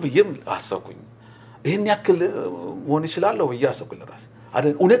ብሆን ብዬም አሰብኩኝ ይሄን ያክል መሆን ይችላል ብዬ አሰብኩኝ ለራሴ።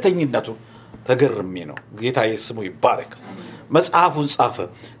 እውነተኝነቱ ተገርሜ ነው። ጌታ ስሙ ይባረክ። መጽሐፉን ጻፈ።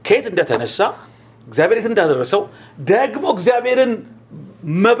 ከየት እንደተነሳ እግዚአብሔር የት እንዳደረሰው ደግሞ እግዚአብሔርን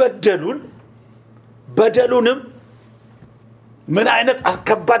በደሉንም ምን አይነት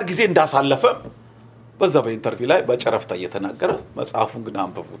አስከባድ ጊዜ እንዳሳለፈ በዛ በኢንተርቪው ላይ በጨረፍታ እየተናገረ መጽሐፉን ግን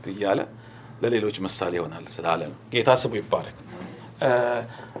አንብቡት እያለ ለሌሎች ምሳሌ ይሆናል ስላለ ነው። ጌታ ስሙ ይባረክ።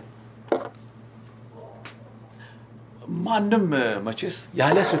 ማንም መቼስ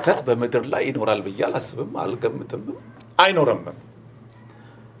ያለ ስህተት በመድር ላይ ይኖራል ብዬ አላስብም፣ አልገምትም፣ አይኖርም።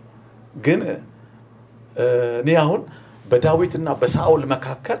 ግን እኔ አሁን በዳዊትና በሳኦል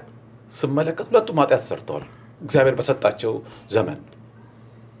መካከል ስመለከት ሁለቱም ኃጢአት ሰርተዋል እግዚአብሔር በሰጣቸው ዘመን።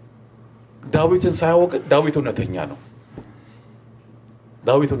 ዳዊትን ሳይወግድ ዳዊት እውነተኛ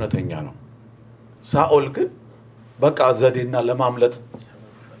ነው። ሳኦል ግን በቃ ዘዴና ለማምለጥ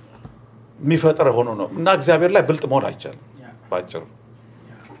የሚፈጥር ሆኖ ነው እና እግዚአብሔር ላይ ብልጥ መሆን አይቻልም። ባጭሩ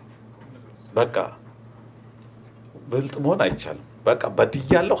በቃ ብልጥ መሆን አይቻልም። በቃ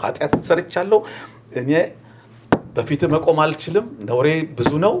በድያለሁ፣ ኃጢአትን ሰርቻለሁ፣ እኔ በፊት መቆም አልችልም፣ ነውሬ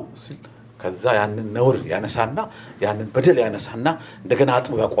ብዙ ነው። ከዛ ያንን ነውር ያነሳና ያንን በደል ያነሳና እንደገና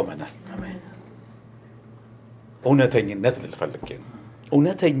አጥቦ ያቆመናል። እውነተኝነት ልፈልግ ነው።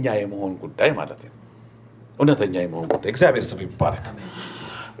 እውነተኛ የመሆን ጉዳይ ማለት ነው። እውነተኛ የመሆን ጉዳይ እግዚአብሔር ስም ይባረክ።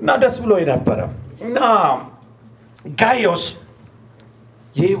 እና ደስ ብሎ የነበረ እና ጋይዮስ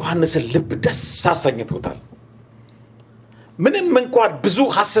የዮሐንስን ልብ ደስ አሰኝቶታል። ምንም እንኳን ብዙ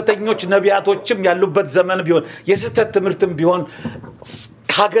ሐሰተኞች ነቢያቶችም ያሉበት ዘመን ቢሆን የስህተት ትምህርትም ቢሆን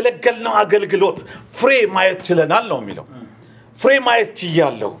ካገለገልነው አገልግሎት ፍሬ ማየት ችለናል ነው የሚለው። ፍሬ ማየት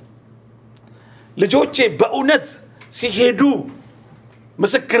ችያለሁ። ልጆቼ በእውነት ሲሄዱ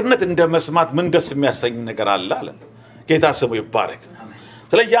ምስክርነት እንደመስማት ምን ደስ የሚያሰኝ ነገር አለ አለ። ጌታ ስሙ ይባረክ።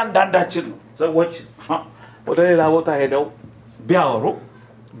 ስለዚህ አንዳንዳችን ሰዎች ወደ ሌላ ቦታ ሄደው ቢያወሩ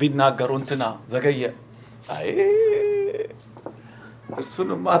ቢናገሩ እንትና ዘገየ አይ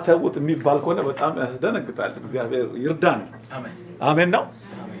እሱንማ ተውት የሚባል ከሆነ በጣም ያስደነግጣል። እግዚአብሔር ይርዳን። አሜን አሜን ነው።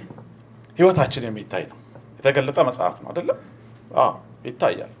 ህይወታችን የሚታይ ነው። የተገለጠ መጽሐፍ ነው አይደለም?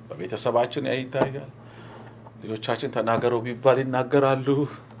 ይታያል። በቤተሰባችን ይታያል። ልጆቻችን ተናገሩ ቢባል ይናገራሉ።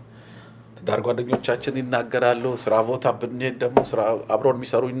 ትዳር ጓደኞቻችን ይናገራሉ። ስራ ቦታ ብንሄድ ደግሞ ስራ አብረውን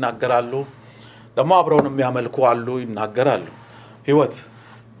የሚሰሩ ይናገራሉ። ደግሞ አብረውን የሚያመልኩ አሉ ይናገራሉ። ህይወት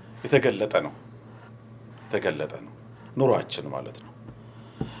የተገለጠ ነው። የተገለጠ ነው ኑሯችን ማለት ነው።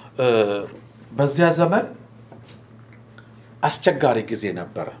 በዚያ ዘመን አስቸጋሪ ጊዜ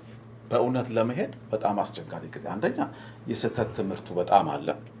ነበረ። በእውነት ለመሄድ በጣም አስቸጋሪ ጊዜ። አንደኛ የስህተት ትምህርቱ በጣም አለ።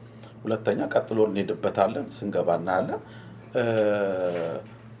 ሁለተኛ ቀጥሎ እንሄድበታለን ስንገባ እናያለን።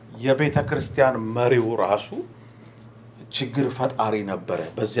 የቤተ ክርስቲያን መሪው ራሱ ችግር ፈጣሪ ነበረ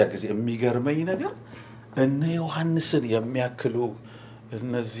በዚያ ጊዜ። የሚገርመኝ ነገር እነ ዮሐንስን የሚያክሉ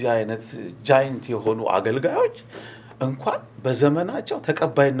እነዚህ አይነት ጃይንት የሆኑ አገልጋዮች እንኳን በዘመናቸው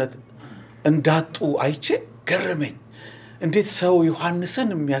ተቀባይነት እንዳጡ አይቼ ገረመኝ። እንዴት ሰው ዮሐንስን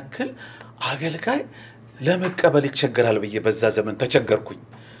የሚያክል አገልጋይ ለመቀበል ይቸገራል ብዬ በዛ ዘመን ተቸገርኩኝ።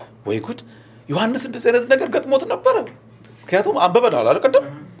 ወይ ጉድ! ዮሐንስ እንደዚህ አይነት ነገር ገጥሞት ነበር። ምክንያቱም አንበበናል አልቀደም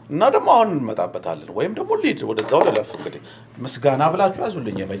እና ደግሞ አሁን እንመጣበታለን። ወይም ደግሞ ሊድ ወደዛው ለለፍ እንግዲህ ምስጋና ብላችሁ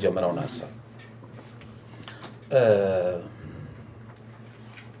ያዙልኝ የመጀመሪያውን ሐሳብ።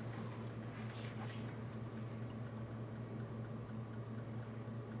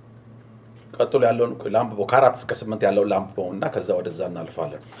 ቀጥሎ ያለውን ላምቦ ከ4 እስከ 8 ያለውን ላምቦና ከዛ ወደዛ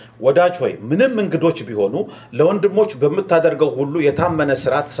እናልፋለን። ወዳጅ ሆይ ምንም እንግዶች ቢሆኑ ለወንድሞች በመታደርገው ሁሉ የታመነ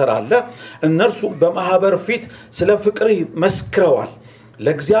ሥራ ትሰራለህ። እነርሱ በማህበር ፊት ስለ ፍቅርህ መስክረዋል።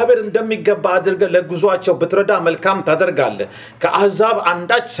 ለእግዚአብሔር እንደሚገባ አድርገህ ለጉዟቸው ብትረዳ መልካም ታደርጋለህ። ከአሕዛብ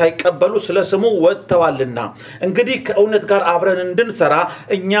አንዳች ሳይቀበሉ ስለ ስሙ ወጥተዋልና እንግዲህ ከእውነት ጋር አብረን እንድንሰራ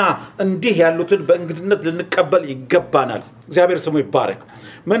እኛ እንዲህ ያሉትን በእንግድነት ልንቀበል ይገባናል። እግዚአብሔር ስሙ ይባረክ።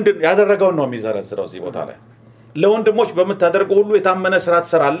 ምንድን ያደረገው ነው የሚዘረዝረው እዚህ ቦታ ላይ። ለወንድሞች በመታደርገው ሁሉ የታመነ ሥራ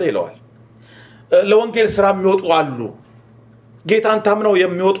ትሰራለህ ይለዋል። ለወንጌል ሥራ የሚወጡ አሉ። ጌታን ታምነው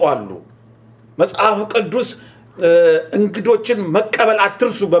የሚወጡ አሉ። መጽሐፍ ቅዱስ እንግዶችን መቀበል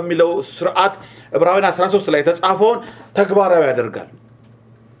አትርሱ በሚለው ሥርዓት ዕብራውያን 13 ላይ ተጻፈውን ተግባራዊ ያደርጋል።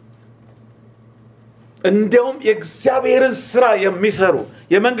 እንደውም የእግዚአብሔርን ሥራ የሚሰሩ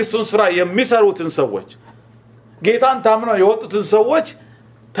የመንግስቱን ሥራ የሚሰሩትን ሰዎች ጌታን ታምነው የወጡትን ሰዎች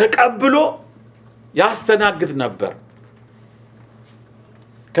ተቀብሎ ያስተናግድ ነበር።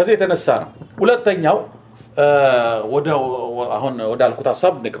 ከዚህ የተነሳ ነው። ሁለተኛው አሁን ወደ አልኩት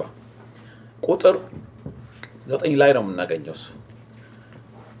ሐሳብ ንግባ። ቁጥር 9 ላይ ነው የምናገኘው።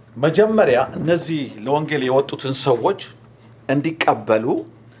 መጀመሪያ እነዚህ ለወንጌል የወጡትን ሰዎች እንዲቀበሉ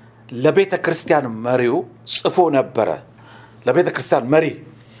ለቤተ ክርስቲያን መሪው ጽፎ ነበር። ለቤተ ክርስቲያን መሪ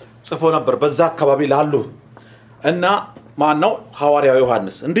ጽፎ ነበር በዛ አካባቢ ላሉ እና ማን ነው? ሐዋሪያው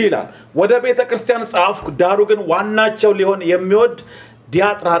ዮሐንስ እንዲህ ይላል፣ ወደ ቤተ ክርስቲያን ጻፍኩ፣ ዳሩ ግን ዋናቸው ሊሆን የሚወድ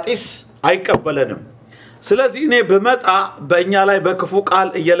ዲያጥራጢስ አይቀበለንም። ስለዚህ እኔ በመጣ በእኛ ላይ በክፉ ቃል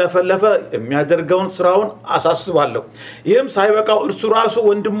እየለፈለፈ የሚያደርገውን ስራውን አሳስባለሁ። ይህም ሳይበቃው እርሱ ራሱ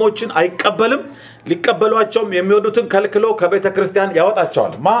ወንድሞችን አይቀበልም፣ ሊቀበሏቸውም የሚወዱትን ከልክሎ ከቤተ ክርስቲያን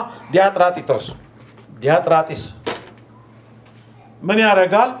ያወጣቸዋል። ዲያጥራጢስ ምን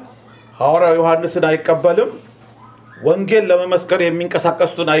ያደርጋል? ሐዋርያው ዮሐንስን አይቀበልም፣ ወንጌል ለመመስከር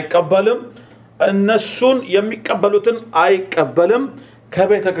የሚንቀሳቀሱትን አይቀበልም፣ እነሱን የሚቀበሉትን አይቀበልም፣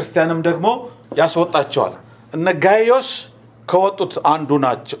 ከቤተ ክርስቲያንም ደግሞ ያስወጣቸዋል። እነ ጋይዮስ ከወጡት አንዱ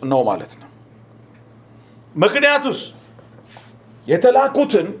ነው ማለት ነው። ምክንያቱስ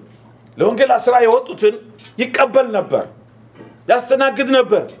የተላኩትን ለወንጌል ስራ የወጡትን ይቀበል ነበር፣ ያስተናግድ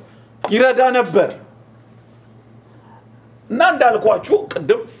ነበር፣ ይረዳ ነበር። እና እንዳልኳችሁ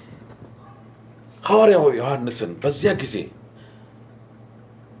ቅድም ሐዋሪያው ዮሐንስን በዚያ ጊዜ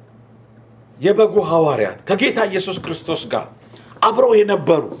የበጉ ሐዋርያት ከጌታ ኢየሱስ ክርስቶስ ጋር አብረው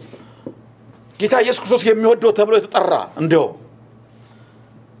የነበሩ ጌታ ኢየሱስ ክርስቶስ የሚወደው ተብሎ የተጠራ እንደው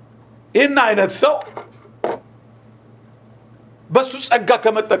ይህን አይነት ሰው በሱ ጸጋ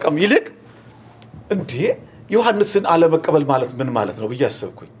ከመጠቀም ይልቅ እንዴ ዮሐንስን አለመቀበል ማለት ምን ማለት ነው ብዬ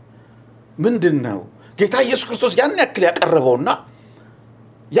አሰብኩኝ። ምንድነው ጌታ ኢየሱስ ክርስቶስ ያን ያክል ያቀረበውና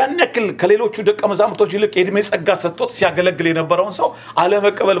ያን ያክል ከሌሎቹ ደቀ መዛሙርቶች ይልቅ የእድሜ ጸጋ ሰጥቶት ሲያገለግል የነበረውን ሰው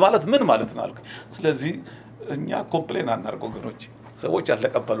አለመቀበል ማለት ምን ማለት ነው አልኩ። ስለዚህ እኛ ኮምፕሌን አናርግ ወገኖች፣ ሰዎች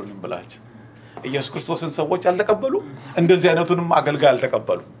አልተቀበሉንም ብላችሁ ኢየሱስ ክርስቶስን ሰዎች አልተቀበሉ፣ እንደዚህ አይነቱንም አገልጋይ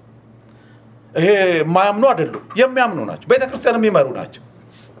አልተቀበሉ። ይሄ የማያምኑ አይደሉም፣ የሚያምኑ ናቸው። ቤተክርስቲያን የሚመሩ ናቸው።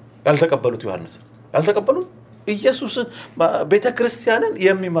 ያልተቀበሉት ዮሐንስ ያልተቀበሉት ኢየሱስን ቤተክርስቲያንን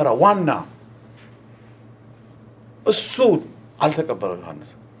የሚመራ ዋና እሱ አልተቀበለው ዮሐንስ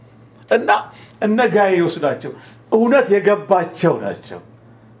እና እነጋይዮስ ናቸው እውነት የገባቸው ናቸው።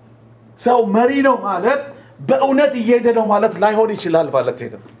 ሰው መሪ ነው ማለት በእውነት እየሄደ ነው ማለት ላይሆን ይችላል ማለት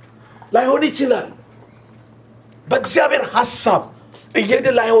ነው። ላይሆን ይችላል። በእግዚአብሔር ሐሳብ እየሄደ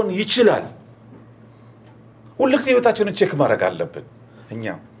ላይሆን ይችላል። ሁልጊዜ ህይወታችንን ቼክ ማድረግ አለብን።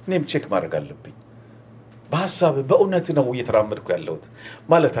 እኔም ቼክ ማድረግ አለብኝ። በሐሳብ በእውነት ነው እየተራመድኩ ያለሁት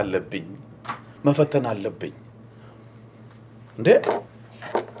ማለት አለብኝ። መፈተን አለብኝ እንዴ።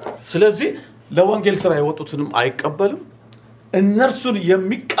 ስለዚህ ለወንጌል ሥራ የወጡትንም አይቀበልም፣ እነርሱን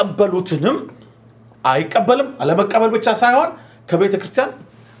የሚቀበሉትንም አይቀበልም። አለመቀበል ብቻ ሳይሆን ከቤተ ክርስቲያን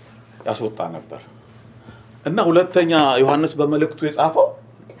ያስወጣ ነበር። እና ሁለተኛ ዮሐንስ በመልእክቱ የጻፈው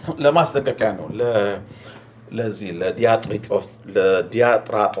ለማስጠንቀቂያ ነው። ለዚህ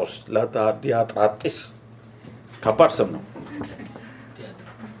ለዲያጥራጢስ ከባድ ስም ነው።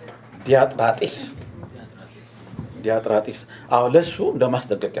 ዲያጥራጢስ ለሱ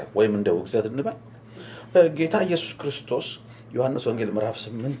እንደማስጠንቀቂያ ወይም እንደ ውግዘት እንበል። ጌታ ኢየሱስ ክርስቶስ ዮሐንስ ወንጌል ምዕራፍ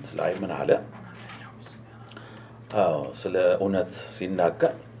 8 ላይ ምን አለ? ስለ እውነት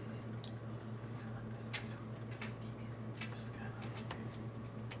ሲናገር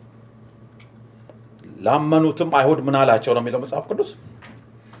ላመኑትም አይሁድ ምን አላቸው ነው የሚለው መጽሐፍ ቅዱስ።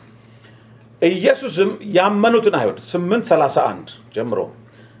 ኢየሱስም ያመኑትን አይሁድ 8:31 ጀምሮ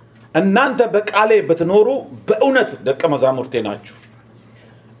እናንተ በቃሌ ብትኖሩ በእውነት ደቀ መዛሙርቴ ናችሁ፣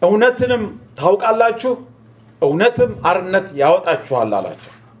 እውነትንም ታውቃላችሁ፣ እውነትም አርነት ያወጣችኋል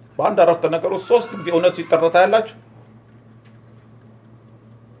አላቸው። በአንድ አረፍተ ነገር ውስጥ 3 ጊዜ እውነት ሲጠራ ያላችሁ።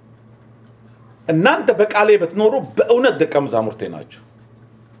 እናንተ በቃሌ ብትኖሩ በእውነት ደቀ መዛሙርቴ ናችሁ፣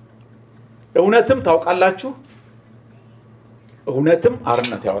 እውነትም ታውቃላችሁ፣ እውነትም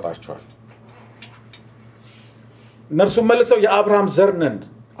አርነት ያወጣችኋል። እነርሱም መልሰው የአብርሃም ዘር ነን፣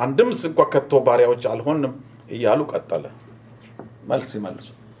 አንድም እንኳን ከቶ ባሪያዎች አልሆንም እያሉ ቀጠለ። መልስ ይመልሱ።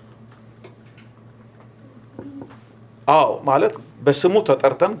 ማለት በስሙ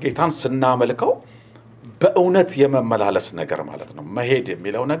ተጠርተን ጌታን ስናመልከው በእውነት የመመላለስ ነገር ማለት ነው። መሄድ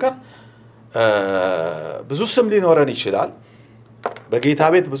የሚለው ነገር ብዙ ስም ሊኖረን ይችላል። በጌታ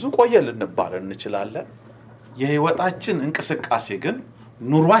ቤት ብዙ ቆየ ልንባል እንችላለን። የህይወታችን እንቅስቃሴ ግን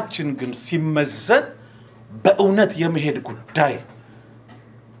ኑሯችን ግን ሲመዘን በእውነት የመሄድ ጉዳይ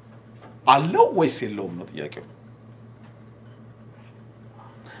አለው ወይስ የለውም ነው ጥያቄው።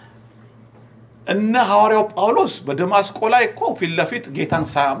 እነ ሐዋሪያው ጳውሎስ በደማስቆ ላይ እኮ ፊት ለፊት ጌታን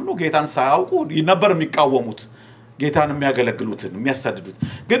ሳያምኑ ጌታን ሳያውቁ ነበር የሚቃወሙት፣ ጌታን የሚያገለግሉትን የሚያሳድዱት።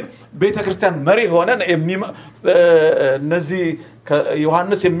 ግን ቤተክርስቲያን መሪ ሆነን እነዚህ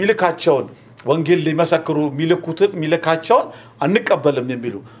ዮሐንስ የሚልካቸውን ወንጌል ሊመሰክሩ የሚልካቸውን አንቀበልም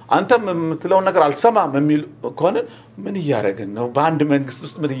የሚሉ አንተም የምትለው ነገር አልሰማም የሚል ከሆነ ምን እያደረግን ነው? በአንድ መንግስት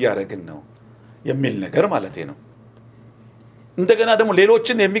ውስጥ ምን እያደረግን ነው የሚል ነገር ማለት ነው። እንደገና ደግሞ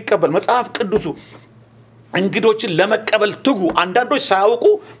ሌሎችን የሚቀበል መጽሐፍ ቅዱሱ እንግዶችን ለመቀበል ትጉ፣ አንዳንዶች ሳያውቁ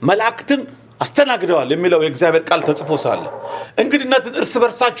መላእክትን አስተናግደዋል የሚለው የእግዚአብሔር ቃል ተጽፎ ሳለ እንግድነትን እርስ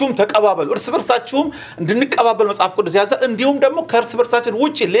በርሳችሁም ተቀባበሉ፣ እርስ በርሳችሁም እንድንቀባበል መጽሐፍ ቅዱስ ያዛል። እንዲሁም ደግሞ ከእርስ በርሳችን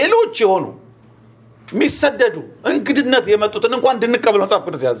ውጪ ሌሎች የሆኑ የሚሰደዱ እንግድነት የመጡትን እንኳን እንድንቀበል መጽሐፍ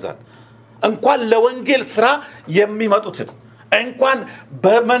ቅዱስ ያዛል። እንኳን ለወንጌል ስራ የሚመጡትን እንኳን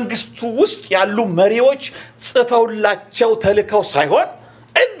በመንግስቱ ውስጥ ያሉ መሪዎች ጽፈውላቸው ተልከው ሳይሆን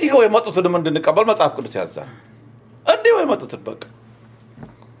እንዲሁ የመጡትን እንድንቀበል መጽሐፍ ቅዱስ ያዛል። እንዲሁ የመጡትን በቃ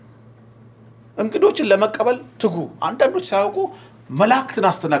እንግዶችን ለመቀበል ትጉ፣ አንዳንዶች ሳያውቁ መላእክትን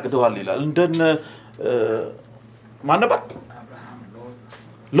አስተናግደዋል ይላል። እንደነ ማን ነበር?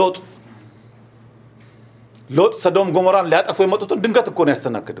 ሎጥ ሰዶም ጎሞራን ሊያጠፉ የመጡትን ድንገት እኮ ነው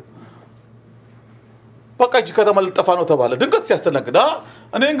ያስተናገደው። በቃ እጅ ከተማ ልጠፋ ነው ተባለ። ድንገት ሲያስተናግድ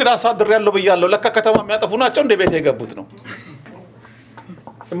እኔ እንግዳ አሳድር ያለው በያለው ለካ ከተማ የሚያጠፉ ናቸው እንደ ቤት የገቡት ነው።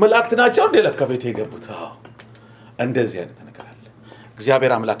 መላእክት ናቸው እንደ ለካ ቤት የገቡት። እንደዚህ አይነት ነገር አለ።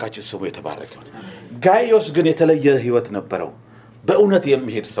 እግዚአብሔር አምላካችን ስሙ የተባረከ ይሁን። ጋይዮስ ግን የተለየ ህይወት ነበረው። በእውነት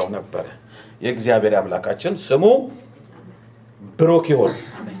የሚሄድ ሰው ነበረ። የእግዚአብሔር አምላካችን ስሙ ብሩክ ይሁን።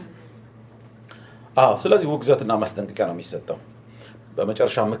 ስለዚህ ውግዘትና ማስጠንቀቂያ ነው የሚሰጠው።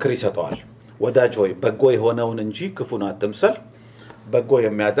 በመጨረሻ ምክር ይሰጠዋል። ወዳጅ ሆይ በጎ የሆነውን እንጂ ክፉን አትምሰል። በጎ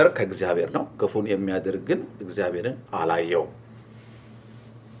የሚያደርግ ከእግዚአብሔር ነው፣ ክፉን የሚያደርግ ግን እግዚአብሔርን አላየው።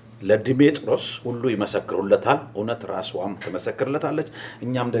 ለዲሜጥሮስ ሁሉ ይመሰክሩለታል፣ እውነት ራስዋም ትመሰክርለታለች፣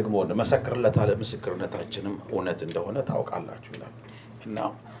 እኛም ደግሞ እንመሰክርለታለን፣ ምስክርነታችንም እውነት እንደሆነ ታውቃላችሁ ይላል። እና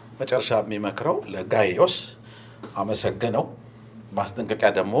መጨረሻ የሚመክረው ለጋይዮስ አመሰገነው። ማስጠንቀቂያ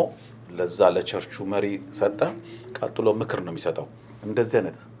ደግሞ ለዛ ለቸርቹ መሪ ሰጠ። ቀጥሎ ምክር ነው የሚሰጠው። እንደዚህ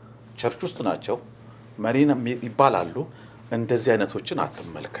አይነት ቸርች ውስጥ ናቸው፣ መሪን ይባላሉ። እንደዚህ አይነቶችን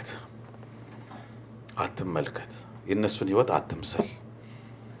አትመልከት።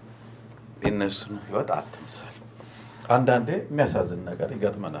 የእነሱን ህይወት አትምሰል። አንዳንዴ የሚያሳዝን ነገር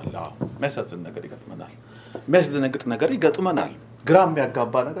ይገጥመናል። የሚያስደነግጥ ነገር ይገጥመናል። ግራ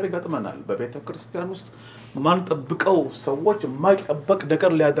የሚያጋባ ነገር ይገጥመናል። በቤተ ክርስቲያን ውስጥ ማንጠብቀው ሰዎች የማይጠበቅ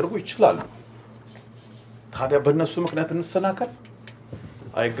ነገር ሊያደርጉ ይችላሉ። ታዲያ በእነሱ ምክንያት እንሰናከል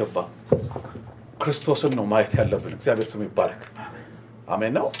አይገባም። ክርስቶስን ነው ማየት ያለብን። እግዚአብሔር ስሙ ይባረክ።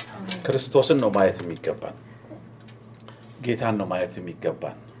 አሜን ነው። ክርስቶስን ነው ማየት የሚገባን። ጌታን ነው ማየት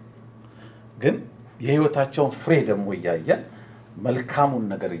የሚገባን። ግን የህይወታቸውን ፍሬ ደግሞ እያየን መልካሙን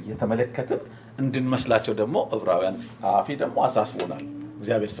ነገር እየተመለከትን እንድንመስላቸው ደግሞ ዕብራውያን ጸሐፊ ደግሞ አሳስቦናል።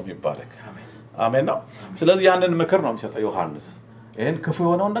 እግዚአብሔር ስሙ ይባረክ። አሜን ነው። ስለዚህ ያንን ምክር ነው የሚሰጠው ዮሐንስ። ይሄን ክፉ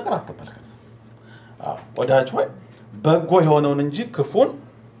የሆነውን ነገር አትመልከት። ወዳጅ ሆይ በጎ የሆነውን እንጂ ክፉን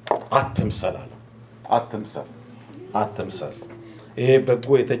አትምሰል አለ። አትምሰል። ይሄ በጎ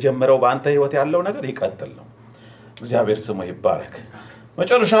የተጀመረው በአንተ ህይወት ያለው ነገር ይቀጥል ነው። እግዚአብሔር ስሙ ይባረክ።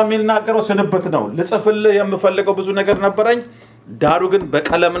 መጨረሻ የሚናገረው ስንብት ነው። ልጽፍልህ የምፈልገው ብዙ ነገር ነበረኝ፣ ዳሩ ግን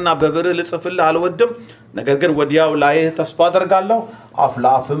በቀለምና በብርህ ልጽፍልህ አልወድም። ነገር ግን ወዲያው ላይ ተስፋ አደርጋለሁ፣ አፍ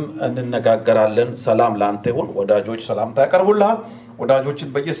ለአፍም እንነጋገራለን። ሰላም ለአንተ ይሁን። ወዳጆች ሰላምታ ያቀርቡልሃል።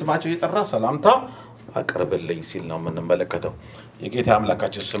 ወዳጆችን በየስማቸው እየጠራ ሰላምታ አቅርብልኝ ሲል ነው የምንመለከተው። የጌታ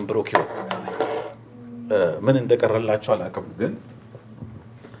አምላካችን ስም ብሩክ ይሁን። ምን እንደቀረላችሁ አላውቅም፣ ግን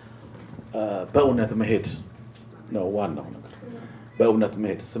በእውነት መሄድ ነው ዋናው ነገር። በእውነት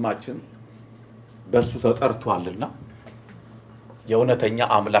መሄድ ስማችን በእርሱ ተጠርቷልና የእውነተኛ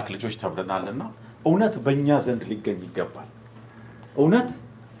አምላክ ልጆች ተብለናልና እውነት በእኛ ዘንድ ሊገኝ ይገባል። እውነት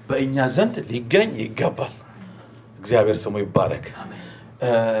በእኛ ዘንድ ሊገኝ ይገባል። እግዚአብሔር ስሙ ይባረክ።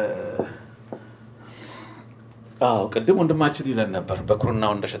 ቅድም ወንድማችን ይለን ነበር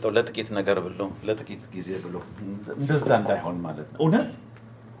በኩርናው እንደሸጠው ለጥቂት ነገር ብሎ ለጥቂት ጊዜ ብሎ እንደዛ እንዳይሆን ማለት ነው። እውነት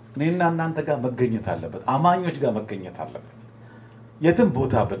እኔና እናንተ ጋር መገኘት አለበት፣ አማኞች ጋር መገኘት አለበት። የትም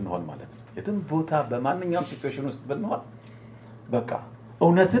ቦታ ብንሆን ማለት ነው። የትም ቦታ በማንኛውም ሲቹዌሽን ውስጥ ብንሆን በቃ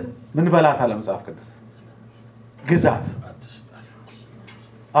እውነትን ምን በላት አለ መጽሐፍ ቅዱስ፣ ግዛት።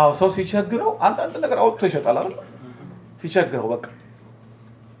 ሰው ሲቸግረው አንዳንድ ነገር አውጥቶ ይሸጣል አይደል? ሲቸግረው በቃ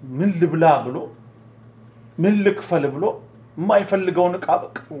ምን ልብላ ብሎ ምን ልክፈል ብሎ የማይፈልገውን ዕቃ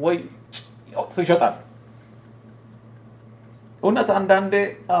በቃ ወይ አውጥቶ ይሸጣል። እውነት አንዳንዴ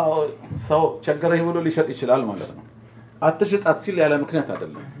ሰው ቸገረኝ ብሎ ሊሸጥ ይችላል ማለት ነው። አትሽጣት ሲል ያለ ምክንያት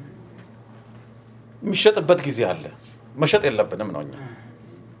አይደለም። የሚሸጥበት ጊዜ አለ። መሸጥ የለብንም ነው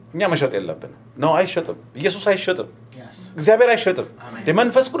እኛ መሸጥ የለብንም ነው። አይሸጥም። ኢየሱስ አይሸጥም። እግዚአብሔር አይሸጥም።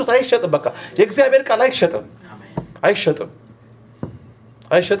 የመንፈስ ቅዱስ አይሸጥም። በቃ የእግዚአብሔር ቃል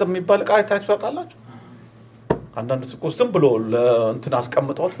አይሸጥም የሚባል ዕቃ አይታችሁ ታውቃላችሁ? አንዳንድ ሱቆች ዝም ብሎ ለእንትን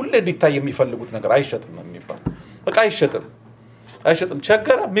አስቀምጠውት ሁሌ እንዲታይ የሚፈልጉት ነገር አይሸጥም የሚባል በቃ አይሸጥም።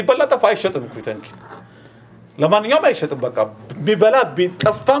 ቸገረ የሚበላ ጠፋ አይሸጥም እኮ ይተንኪ። ለማንኛውም አይሸጥም። በቃ የሚበላ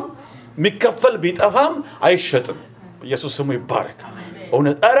ቢጠፋም የሚከፈል ቢጠፋም አይሸጥም። ኢየሱስ ስሙ ይባረክ።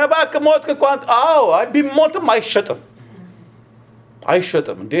 እውነት ኧረ እባክህ ሞትክ እኮ አንተ። ቢሞትም አይሸጥም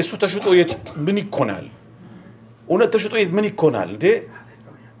እንዴ! እሱ ተሽጦ ምን ይኮናል? እውነት ተሽጦ ምን ይኮናል እንዴ?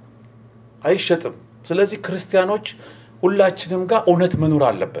 አይሸጥም። ስለዚህ ክርስቲያኖች ሁላችንም ጋር እውነት መኖር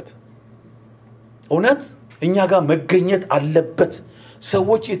አለበት። እውነት እኛ ጋር መገኘት አለበት።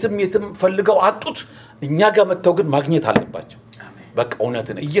 ሰዎች የትም ፈልገው አጡት፣ እኛ ጋር መጥተው ግን ማግኘት አለባቸው። በቃ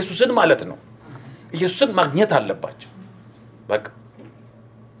እውነትን ኢየሱስን ማለት ነው። ኢየሱስን ማግኘት አለባቸው። በቃ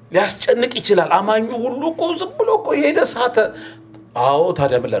ሊያስጨንቅ ይችላል። አማኙ ሁሉ እኮ ዝም ብሎ እኮ ሄደ ሳተ።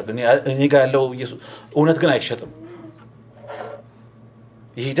 ታዲያ ምን ላድርግ? እኔ ጋር ያለው ኢየሱስ እውነት ግን አይሸጥም።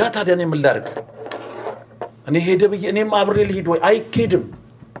 ይሄዳ ታዲያ እኔ ምን ላድርግ? እኔ ሄደ ብዬ እኔም አብሬ ልሂድ ወይ? አይኬድም።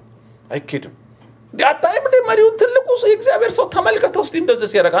 አታይም እንደ መሪውን ትልቁ የእግዚአብሔር ሰው ተመልከተው እስቲ እንደዚህ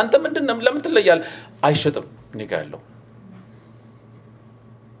ሲያደርግ አንተ ምንድነው ለምን ትለያለህ? አይሸጥም። እኔ ጋር ያለው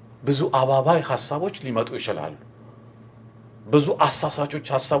ብዙ አባባይ ሐሳቦች ሊመጡ ይችላሉ። ብዙ አሳሳቾች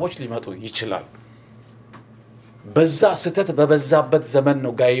ሐሳቦች ሊመጡ ይችላል። በዛ ስተት በበዛበት ዘመን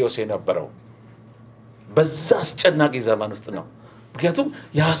ነው ጋይዮስ የነበረው። በዛ አስጨናቂ ዘመን ውስጥ ነው። ምክንያቱም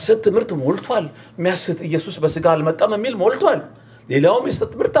የሐሰት ትምህርት ሞልቷል። የሚያስት ኢየሱስ በስጋ አልመጣም የሚል ሞልቷል። ሌላውም የሐሰት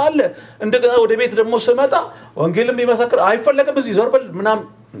ትምህርት አለ። እንደገና ወደ ቤት ደግሞ ስመጣ ወንጌልም ይመሰክር አይፈልግም እዚህ ዞርበል ምናምን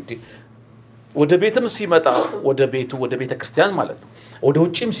እንዴ ወደ ቤትም ሲመጣ ወደ ቤቱ ወደ ቤተ ክርስቲያን ማለት ነው ወደ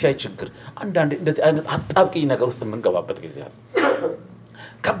ውጪም ሲያይችግር አንዳንዴ እንደዚህ አይነት አጣብቂኝ ነገር ውስጥ የምንገባበት ጊዜ አለ።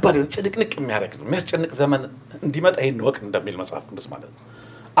 ከባድ ጭንቅንቅ የሚያደርግ ነው የሚያስጨንቅ ዘመን እንዲመጣ ይሄን ወቅ እንደሚል መጽሐፍ ቅዱስ ማለት ነው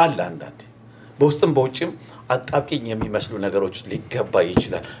አለ። አንዳንዴ በውስጥም በውጪም አጣብቂኝ የሚመስሉ ነገሮች ሊገባ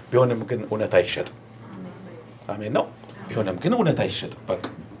ይችላል። ቢሆንም ግን እውነት አይሸጥም። አሜን ነው። ቢሆንም ግን እውነት አይሸጥም። በቃ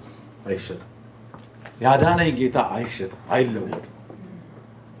አይሸጥም። ያዳነኝ ጌታ አይሸጥም፣ አይለወጥም።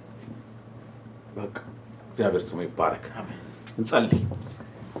 በቃ እግዚአብሔር ስሙ ይባረክ። አሜን። እንጸልይ።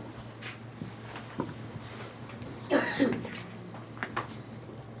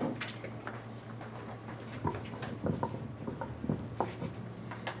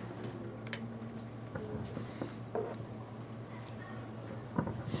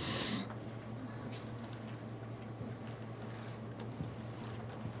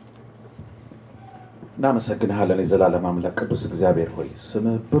 እናመሰግንሃለን የዘላለም አምላክ ቅዱስ እግዚአብሔር ሆይ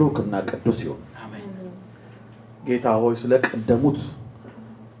ስምህ ብሩክና ቅዱስ ይሁን። አሜን። ጌታ ሆይ ስለቀደሙት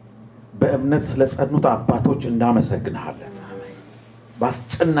በእምነት ስለጸኑት አባቶች እናመሰግንሃለን። አሜን።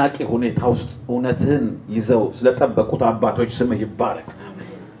 በአስጨናቂ ሁኔታ ውስጥ እውነትህን ይዘው ስለጠበቁት አባቶች ስምህ ይባረክ።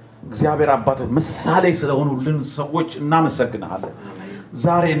 አሜን። እግዚአብሔር አባቶች ምሳሌ ስለሆኑልን ሰዎች እናመሰግንሃለን።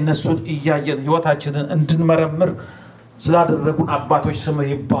 ዛሬ እነሱን እያየን ህይወታችንን እንድንመረምር ስላደረጉን አባቶች ስምህ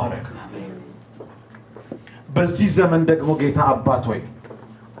ይባረክ። በዚህ ዘመን ደግሞ ጌታ አባት ሆይ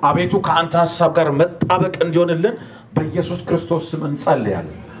አቤቱ ከአንተ ሐሳብ ጋር መጣበቅ እንዲሆንልን በኢየሱስ ክርስቶስ ስም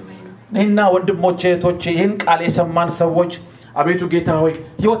እንጸልያለን። እኔና ወንድሞቼ እህቶቼ ይህን ቃል የሰማን ሰዎች አቤቱ ጌታ ሆይ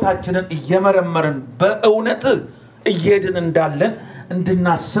ህይወታችንን እየመረመርን በእውነት እየሄድን እንዳለን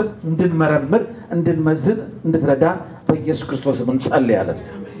እንድናስብ፣ እንድንመረምር፣ እንድንመዝን እንድትረዳን በኢየሱስ ክርስቶስ ስም እንጸልያለን።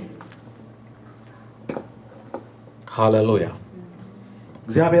 ሃሌሉያ።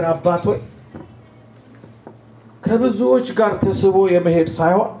 እግዚአብሔር አባት ሆይ ከብዙዎች ጋር ተስቦ የመሄድ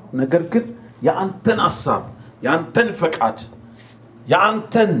ሳይሆን ነገር ግን የአንተን ሐሳብ፣ የአንተን ፈቃድ፣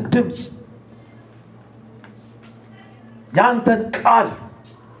 የአንተን ድምጽ፣ የአንተን ቃል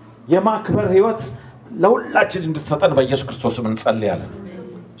የማክበር ህይወት ለሁላችን እንድትሰጠን በኢየሱስ ክርስቶስ ስም እንጸልያለን።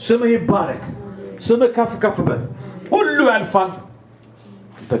 ስምህ ይባረክ። ስምህ ከፍ ከፍ በል። ሁሉ ያልፋል፣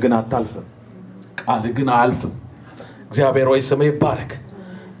 አንተ ግን አታልፍም። ቃልህ ግን አያልፍም። እግዚአብሔር ሆይ ስምህ ይባረክ።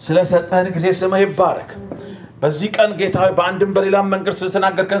 ስለሰጠህን ጊዜ ስምህ ይባረክ። በዚህ ቀን ጌታ ሆይ በአንድም በሌላም መንገድ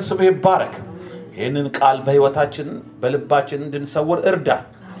ስለተናገርከን ስምህ ይባረክ። ይህንን ቃል በህይወታችን በልባችን እንድንሰውር እርዳን።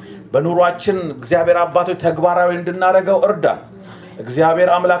 በኑሯችን እግዚአብሔር አባቶች ተግባራዊ እንድናደርገው እርዳን። እግዚአብሔር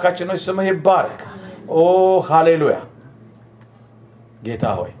አምላካችን ሆይ ስምህ ይባረክ። ኦ ሃሌሉያ። ጌታ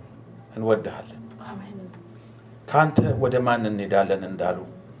ሆይ እንወድሃለን። ካንተ ወደ ማን እንሄዳለን እንዳሉ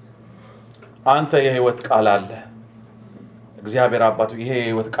አንተ የህይወት ቃል አለ። እግዚአብሔር አባቱ ይሄ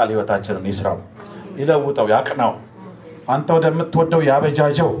የህይወት ቃል ህይወታችንን ይስራው፣ ይለውጠው፣ ያቅናው። አንተ ወደምትወደው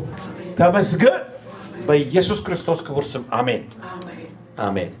ያበጃጀው። ተመስገን በኢየሱስ ክርስቶስ ክቡር ስም አሜን።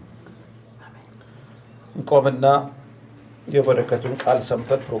 አሜን። እንቆምና የበረከቱን ቃል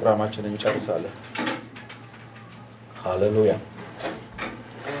ሰምተን ፕሮግራማችንን እንጨርሳለን። ሃሌሉያ።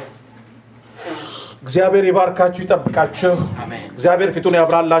 እግዚአብሔር ይባርካችሁ፣ ይጠብቃችሁ። እግዚአብሔር ፊቱን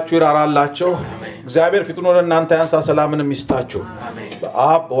ያብራላችሁ፣ ይራራላችሁ። እግዚአብሔር ፊቱን ወደ እናንተ ያንሳ፣ ሰላምንም ይስጣችሁ።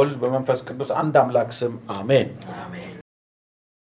 በአብ በወልድ በመንፈስ ቅዱስ አንድ አምላክ ስም አሜን።